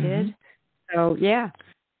what they did. So, yeah.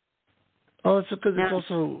 Oh, it's because it's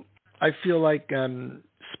also, I feel like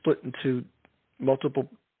split into multiple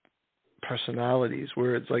personalities,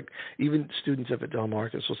 where it's like even students at the Del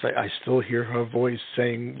Marcus will say, I still hear her voice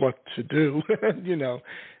saying what to do. You know,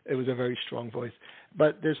 it was a very strong voice.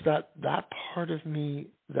 But there's that part of me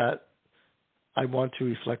that I want to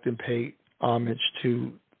reflect and pay homage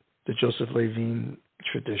to the Joseph Levine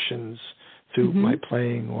traditions through my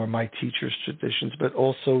playing or my teacher's traditions, but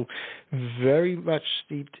also very much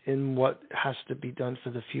steeped in what has to be done for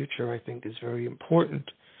the future, I think is very important.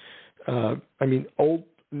 I mean,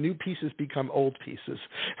 new pieces become old pieces,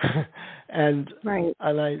 and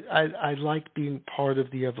I like being part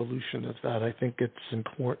of the evolution of that. I think it's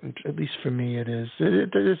important, at least for me. It is.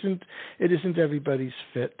 It isn't everybody's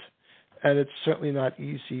fit, and it's certainly not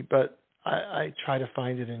easy. But I try to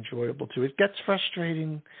find it enjoyable too. It gets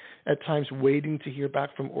frustrating at times waiting to hear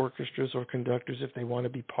back from orchestras or conductors if they want to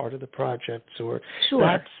be part of the projects, or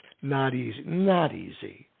that's not easy. Not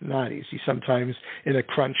easy. Sometimes in a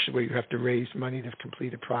crunch where you have to raise money to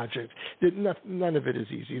complete a project, none of it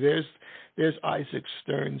is easy. There's Isaac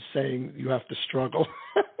Stern saying you have to struggle.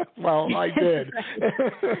 Well, I did.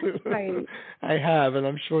 I have, and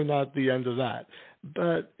I'm sure not the end of that.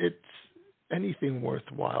 But it's anything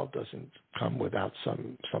worthwhile doesn't come without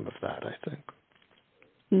some of that, I think.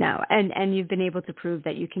 No, and you've been able to prove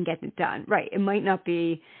that you can get it done. Right. It might not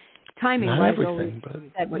be timing-wise always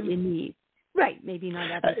what you need. Right. Maybe not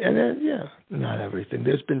everything. And then, not everything.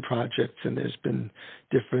 There's been projects and there's been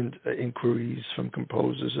different inquiries from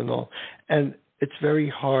composers and all. And it's very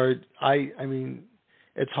hard. I mean,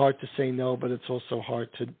 it's hard to say no, but it's also hard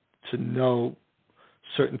to know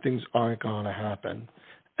certain things aren't going to happen.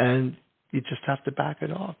 And you just have to back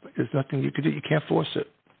it off. There's nothing you can do. You can't force it.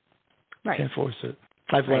 Right. You can't force it.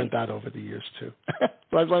 I've learned that over the years, too.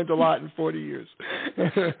 I've learned a lot in 40 years.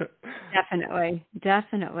 Definitely.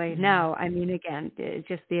 No, I mean, again,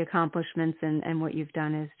 just the accomplishments and what you've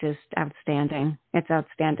done is just outstanding. It's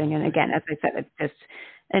outstanding. And again, as I said, it's just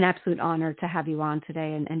an absolute honor to have you on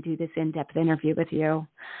today and do this in-depth interview with you.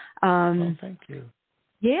 Thank you.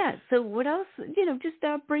 Yeah. So what else, just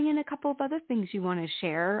bring in a couple of other things you want to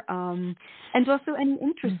share. And also any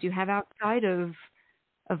interest you have outside of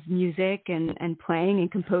music and playing and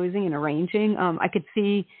composing and arranging. I could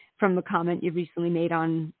see from the comment you recently made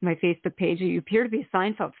on my Facebook page that you appear to be a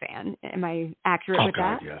Seinfeld fan. Am I accurate with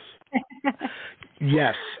that? Yes.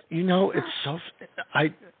 Yes. It's so.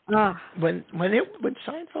 When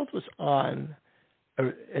Seinfeld was on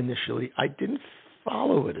initially, I didn't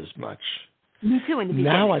follow it as much. Me too. In the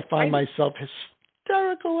beginning. Now I find myself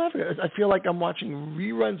hysterical every. I feel like I'm watching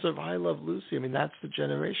reruns of I Love Lucy. I mean, that's the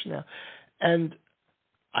generation now, and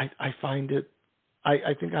I find it.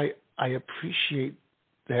 I think I appreciate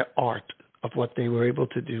their art of what they were able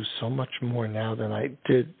to do so much more now than I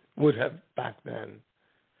would have back then.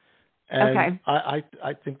 And I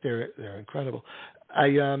think they're incredible.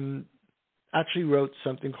 I actually wrote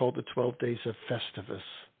something called the 12 Days of Festivus,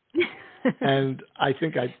 and I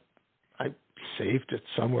think I saved it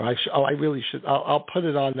somewhere. I really should. I'll put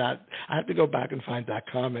it on that. I have to go back and find that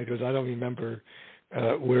comment because I don't remember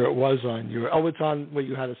where it was on your. Oh, it's on where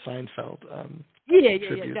you had a Seinfeld.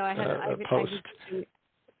 Tribute, No, I post.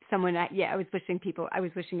 Someone. I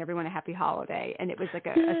was wishing everyone a happy holiday, and it was like a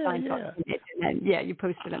Seinfeld. And you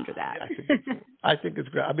posted under that. I think it's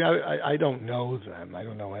great. I mean, I don't know them. I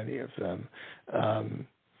don't know any of them.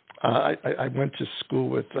 I went to school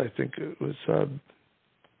with. I think it was.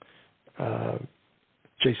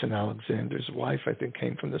 Jason Alexander's wife, I think,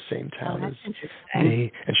 came from the same town as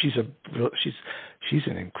me, and she's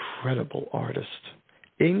an incredible artist.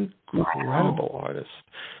 Artist.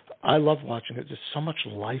 I love watching her. There's so much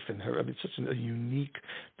life in her. I mean, such a unique.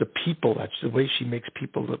 The way she makes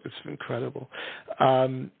people look, it's incredible.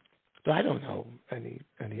 But I don't know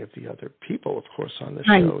any of the other people, of course, on the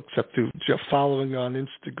Right. show, except through following on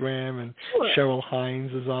Instagram, and Sure. Cheryl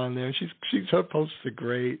Hines is on there. Her posts are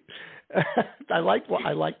great. I like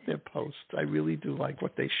their posts. I really do like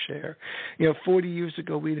what they share. 40 years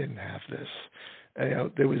ago we didn't have this.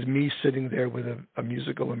 There was me sitting there with a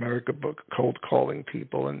Musical America book, cold calling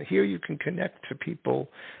people, and here you can connect to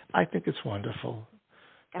people. I think it's wonderful.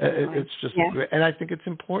 It's just great, and I think it's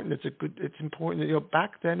important. It's important.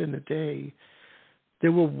 Back then in the day,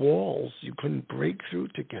 there were walls you couldn't break through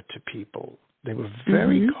to get to people. They were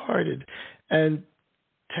very guarded, and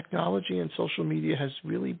technology and social media has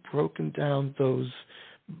really broken down those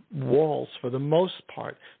walls for the most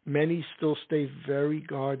part. Many still stay very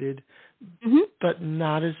guarded, but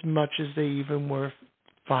not as much as they even were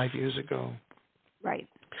 5 years ago. Right.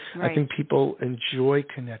 I think people enjoy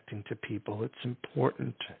connecting to people. It's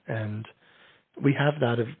important, and we have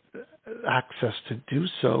that access to do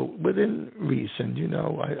so within reason.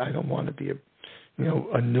 I don't want to be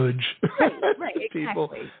a nudge right, to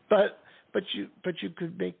people, exactly. but you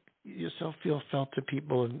could make yourself feel felt to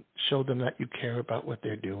people and show them that you care about what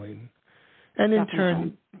they're doing, and in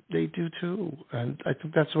turn they do too. And I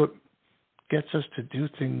think that's what gets us to do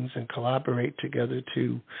things and collaborate together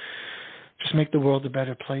to just make the world a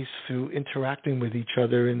better place through interacting with each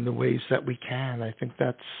other in the ways that we can. I think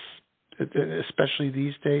that's, especially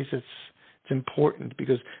these days, it's important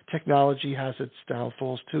because technology has its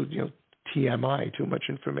downfalls too. TMI, too much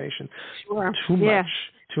information. Sure.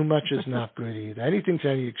 Too much is not good either. Anything to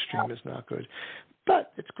any extreme is not good.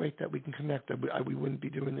 But it's great that we can connect. We wouldn't be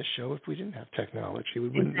doing this show if we didn't have technology. We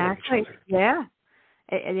wouldn't know each other. Yeah.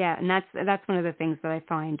 Yeah, and that's one of the things that I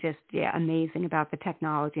find just amazing about the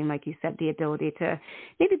technology, and like you said, the ability to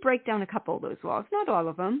maybe break down a couple of those walls, not all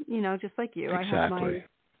of them, just like you. Exactly. I have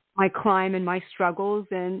my climb and my struggles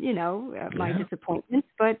and my disappointments,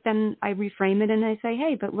 but then I reframe it and I say,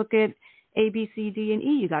 hey, but look at A, B, C, D, and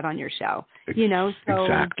E you got on your show. So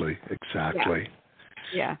exactly.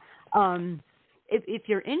 Yeah. If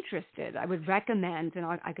you're interested, I would recommend, and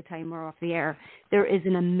I could tell you more off the air, there is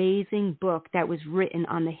an amazing book that was written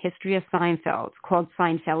on the history of Seinfeld called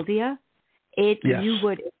Seinfeldia. If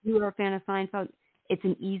you are a fan of Seinfeld, it's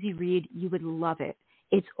an easy read. You would love it.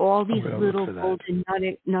 It's all these little golden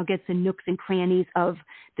nuggets and nooks and crannies of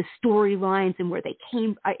the storylines and where they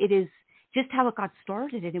came. It is just how it got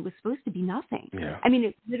started, and it was supposed to be nothing. Yeah. I mean,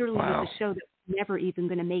 it literally was a show that was never even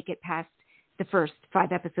going to make it past the first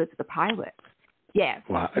 5 episodes of the pilot. Yeah.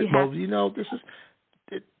 Wow. This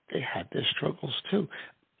is they had their struggles too.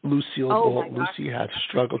 Lucille Ball, Lucy had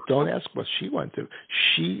struggles. Don't ask what she went through.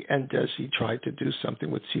 She and Desi tried to do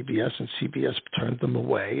something with CBS, and CBS turned them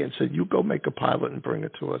away and said, "You go make a pilot and bring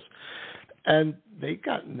it to us." And they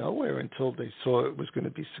got nowhere until they saw it was going to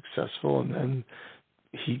be successful, and then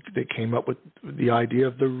they came up with the idea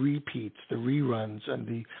of the repeats, the reruns, and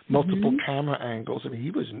the multiple camera angles. I mean,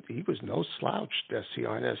 he was no slouch, Desi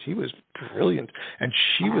Arnaz. He was brilliant, and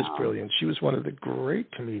she was brilliant. She was one of the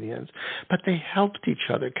great comedians. But they helped each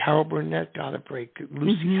other. Carol Burnett got a break.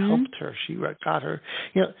 Lucy helped her. She got her.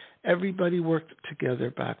 Everybody worked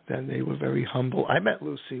together back then. They were very humble. I met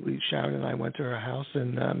Lucy. Sharon and I went to her house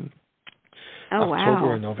in October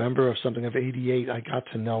or November of something of '88. I got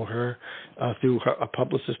to know her through a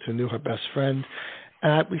publicist who knew her best friend.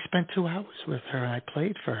 We spent 2 hours with her, and I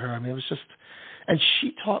played for her. I mean, it was just, and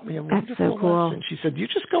she taught me a wonderful lesson. She said, "You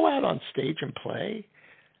just go out on stage and play?"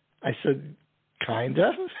 I said,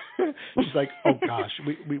 "Kinda." She's like, "Oh gosh,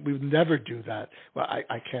 we would never do that." Well,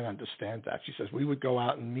 I can't understand that. She says we would go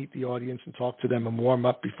out and meet the audience and talk to them and warm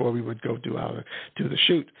up before we would go do the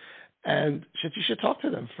shoot. And she said, "You should talk to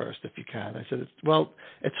them first if you can." I said,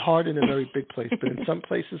 it's hard in a very big place, but in some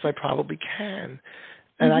places I probably can.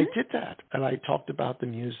 And I did that. And I talked about the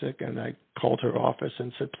music, and I called her office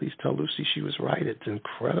and said, "Please tell Lucy she was right. It's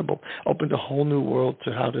incredible." Opened a whole new world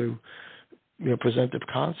to how to present a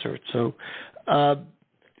concert. So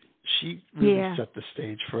she really set the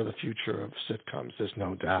stage for the future of sitcoms, there's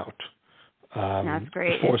no doubt. That's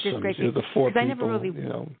great. It's just great. The 4 people,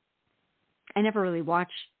 I never really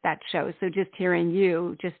watched that show. So just hearing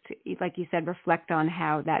you, just like you said, reflect on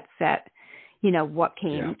how that set, what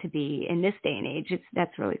came to be in this day and age.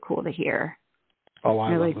 That's really cool to hear. Oh,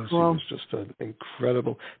 I really love Lucy. Cool. It was just an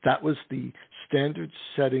incredible. That was the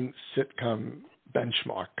standard-setting sitcom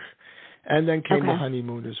benchmark. And then came the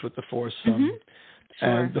Honeymooners with the foursome.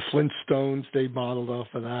 And the Flintstones, they modeled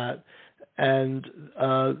off of that. And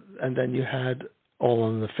then you had All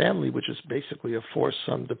in the Family, which is basically a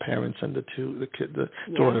foursome, the parents and the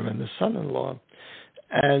daughter and the son-in-law.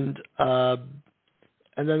 And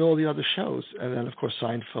and then all the other shows. And then, of course,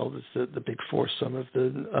 Seinfeld is the big foursome of the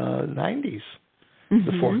 90s,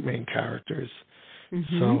 the four main characters.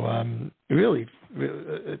 So really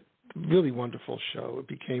wonderful show. It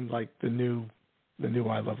became like the new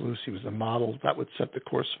I Love Lucy was the model that would set the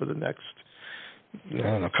course for the next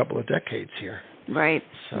couple of decades here. Right.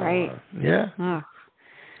 So, right. Yeah. Oh.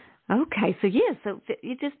 Okay. So you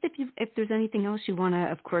just if there's anything else you want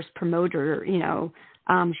to, of course, promote or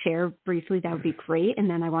share briefly, that would be great. And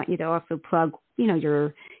then I want you to also plug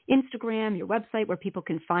your Instagram, your website, where people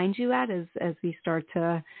can find you at as we start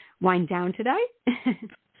to wind down today.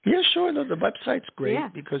 Yeah, sure. No, the website's great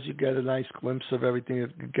because you get a nice glimpse of everything.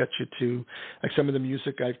 It gets you to, like, some of the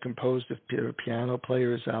music I've composed. If there are piano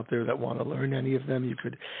players out there that want to learn any of them, you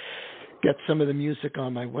could get some of the music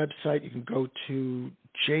on my website. You can go to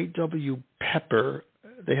J.W. Pepper.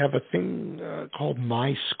 They have a thing called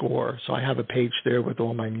My Score. So I have a page there with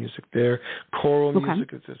all my music there. Choral music.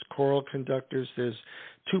 There's choral conductors. There's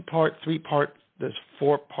 2-part, 3-part. There's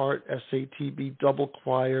 4-part SATB double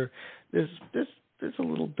choir. There's a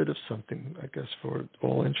little bit of something, I guess, for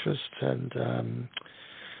all interests, and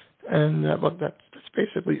that's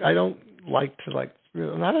basically. I don't like to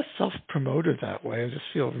I'm not a self-promoter that way. I just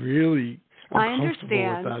feel really uncomfortable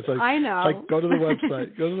with that. It's I know. It's like, go to the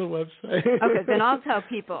website. Go to the website. Okay, then I'll tell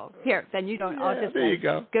people. Here, then you don't. I'll just there you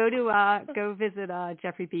go. Go visit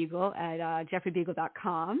Jeffrey Biegel at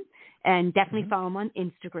jeffreybiegel.com, and definitely follow him on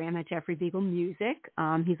Instagram at Jeffrey Biegel Music.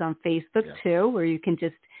 He's on Facebook too, where you can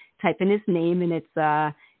just type in his name, and it's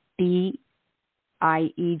Biegel.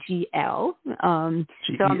 So I'm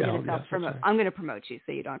going to promote. I'm going to promote you,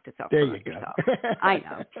 so you don't have to self-promote yourself. I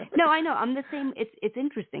know. No, I know. I'm the same. It's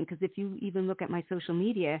interesting because if you even look at my social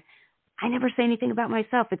media, I never say anything about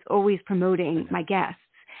myself. It's always promoting my guests,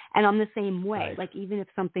 and I'm the same way. Right. Like, even if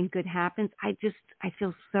something good happens, I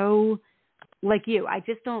feel so like you. I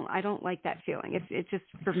don't like that feeling. It's just,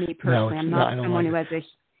 for me personally. I'm not someone who has a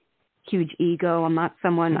huge ego. I'm not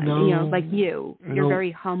someone, like you. You're very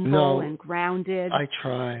humble and grounded. I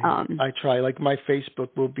try. Like, my Facebook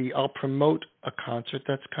will be, I'll promote a concert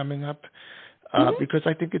that's coming up because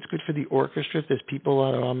I think it's good for the orchestra. If there's people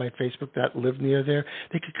that are on my Facebook that live near there,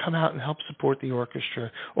 they could come out and help support the orchestra.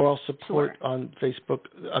 Or I'll support on Facebook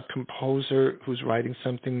a composer who's writing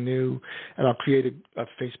something new, and I'll create a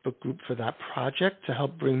Facebook group for that project to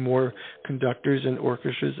help bring more conductors and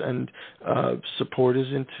orchestras and supporters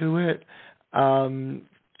into it.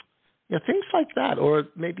 Things like that, or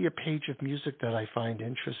maybe a page of music that I find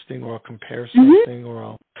interesting, or I'll compare something, or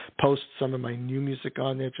I'll post some of my new music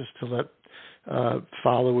on there just to let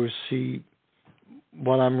followers see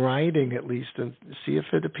what I'm writing, at least, and see if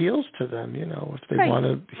it appeals to them, if they want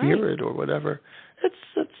to hear it or whatever.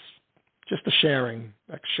 It's just a sharing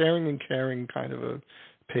and caring kind of a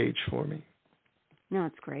page for me. No,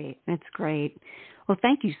 it's great. It's great. Well,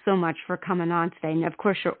 thank you so much for coming on today. And, of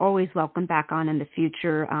course, you're always welcome back on in the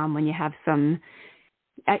future when you have some,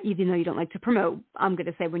 even though you don't like to promote, I'm going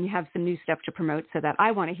to say when you have some new stuff to promote so that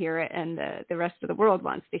I want to hear it and the rest of the world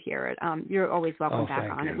wants to hear it. You're always welcome back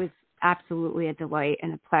on. You. It was absolutely a delight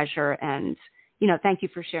and a pleasure. And, thank you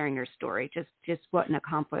for sharing your story. Just what an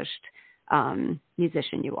accomplished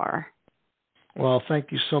musician you are. Well,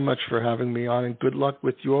 thank you so much for having me on, and good luck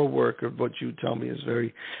with your work. Of what you tell me is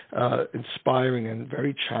very inspiring and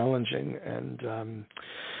very challenging, and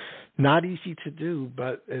not easy to do,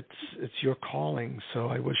 but it's your calling. So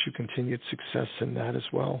I wish you continued success in that as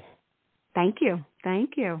well. Thank you.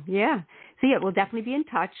 Yeah. So we'll definitely be in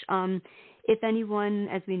touch. If anyone,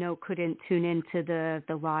 as we know, couldn't tune into the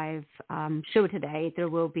live show today, there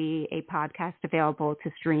will be a podcast available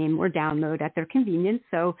to stream or download at their convenience.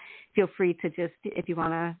 So feel free to just, if you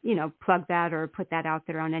want to, plug that or put that out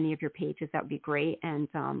there on any of your pages, that would be great. And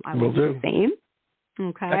I will do the same.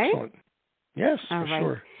 Okay. Excellent. Yes, all for right.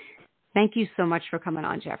 Sure. Thank you so much for coming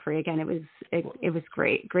on, Jeffrey. Again, it was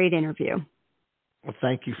great. Great interview. Well,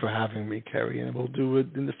 thank you for having me, Kerri, and we'll do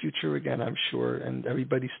it in the future again, I'm sure. And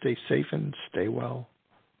everybody stay safe and stay well.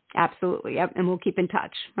 Absolutely. Yep. And we'll keep in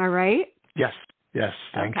touch. All right? Yes.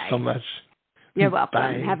 Thanks so much. You're welcome.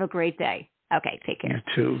 Bye. Have a great day. Okay, take care.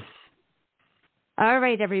 You too. All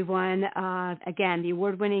right, everyone. Again, the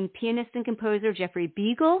award-winning pianist and composer, Jeffrey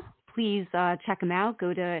Biegel. Please check him out.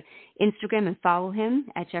 Go to Instagram and follow him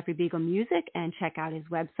at Jeffrey Biegel Music, and check out his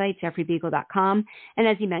website, jeffreybiegel.com. And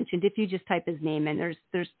as you mentioned, if you just type his name in,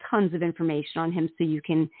 there's tons of information on him, so you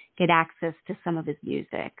can get access to some of his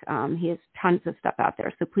music. He has tons of stuff out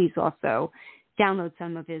there. So please also download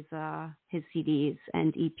some of his CDs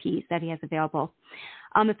and EPs that he has available.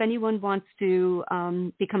 If anyone wants to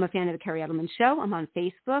become a fan of the Kerri Edelman Show, I'm on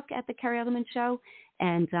Facebook at the Kerri Edelman Show,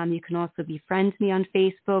 and you can also befriend me on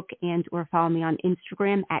Facebook and or follow me on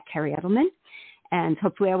Instagram at Kerri Edelman. And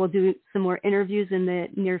hopefully I will do some more interviews in the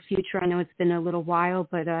near future. I know it's been a little while,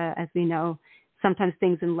 but as we know, sometimes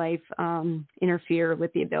things in life interfere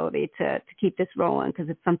with the ability to keep this rolling because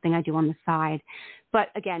it's something I do on the side. But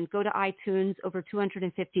again, go to iTunes, over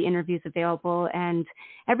 250 interviews available, and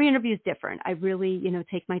every interview is different. I really,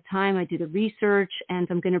 take my time. I do the research, and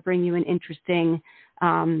I'm going to bring you an interesting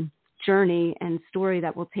journey and story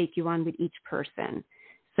that will take you on with each person.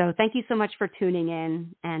 So thank you so much for tuning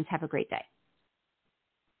in, and have a great day.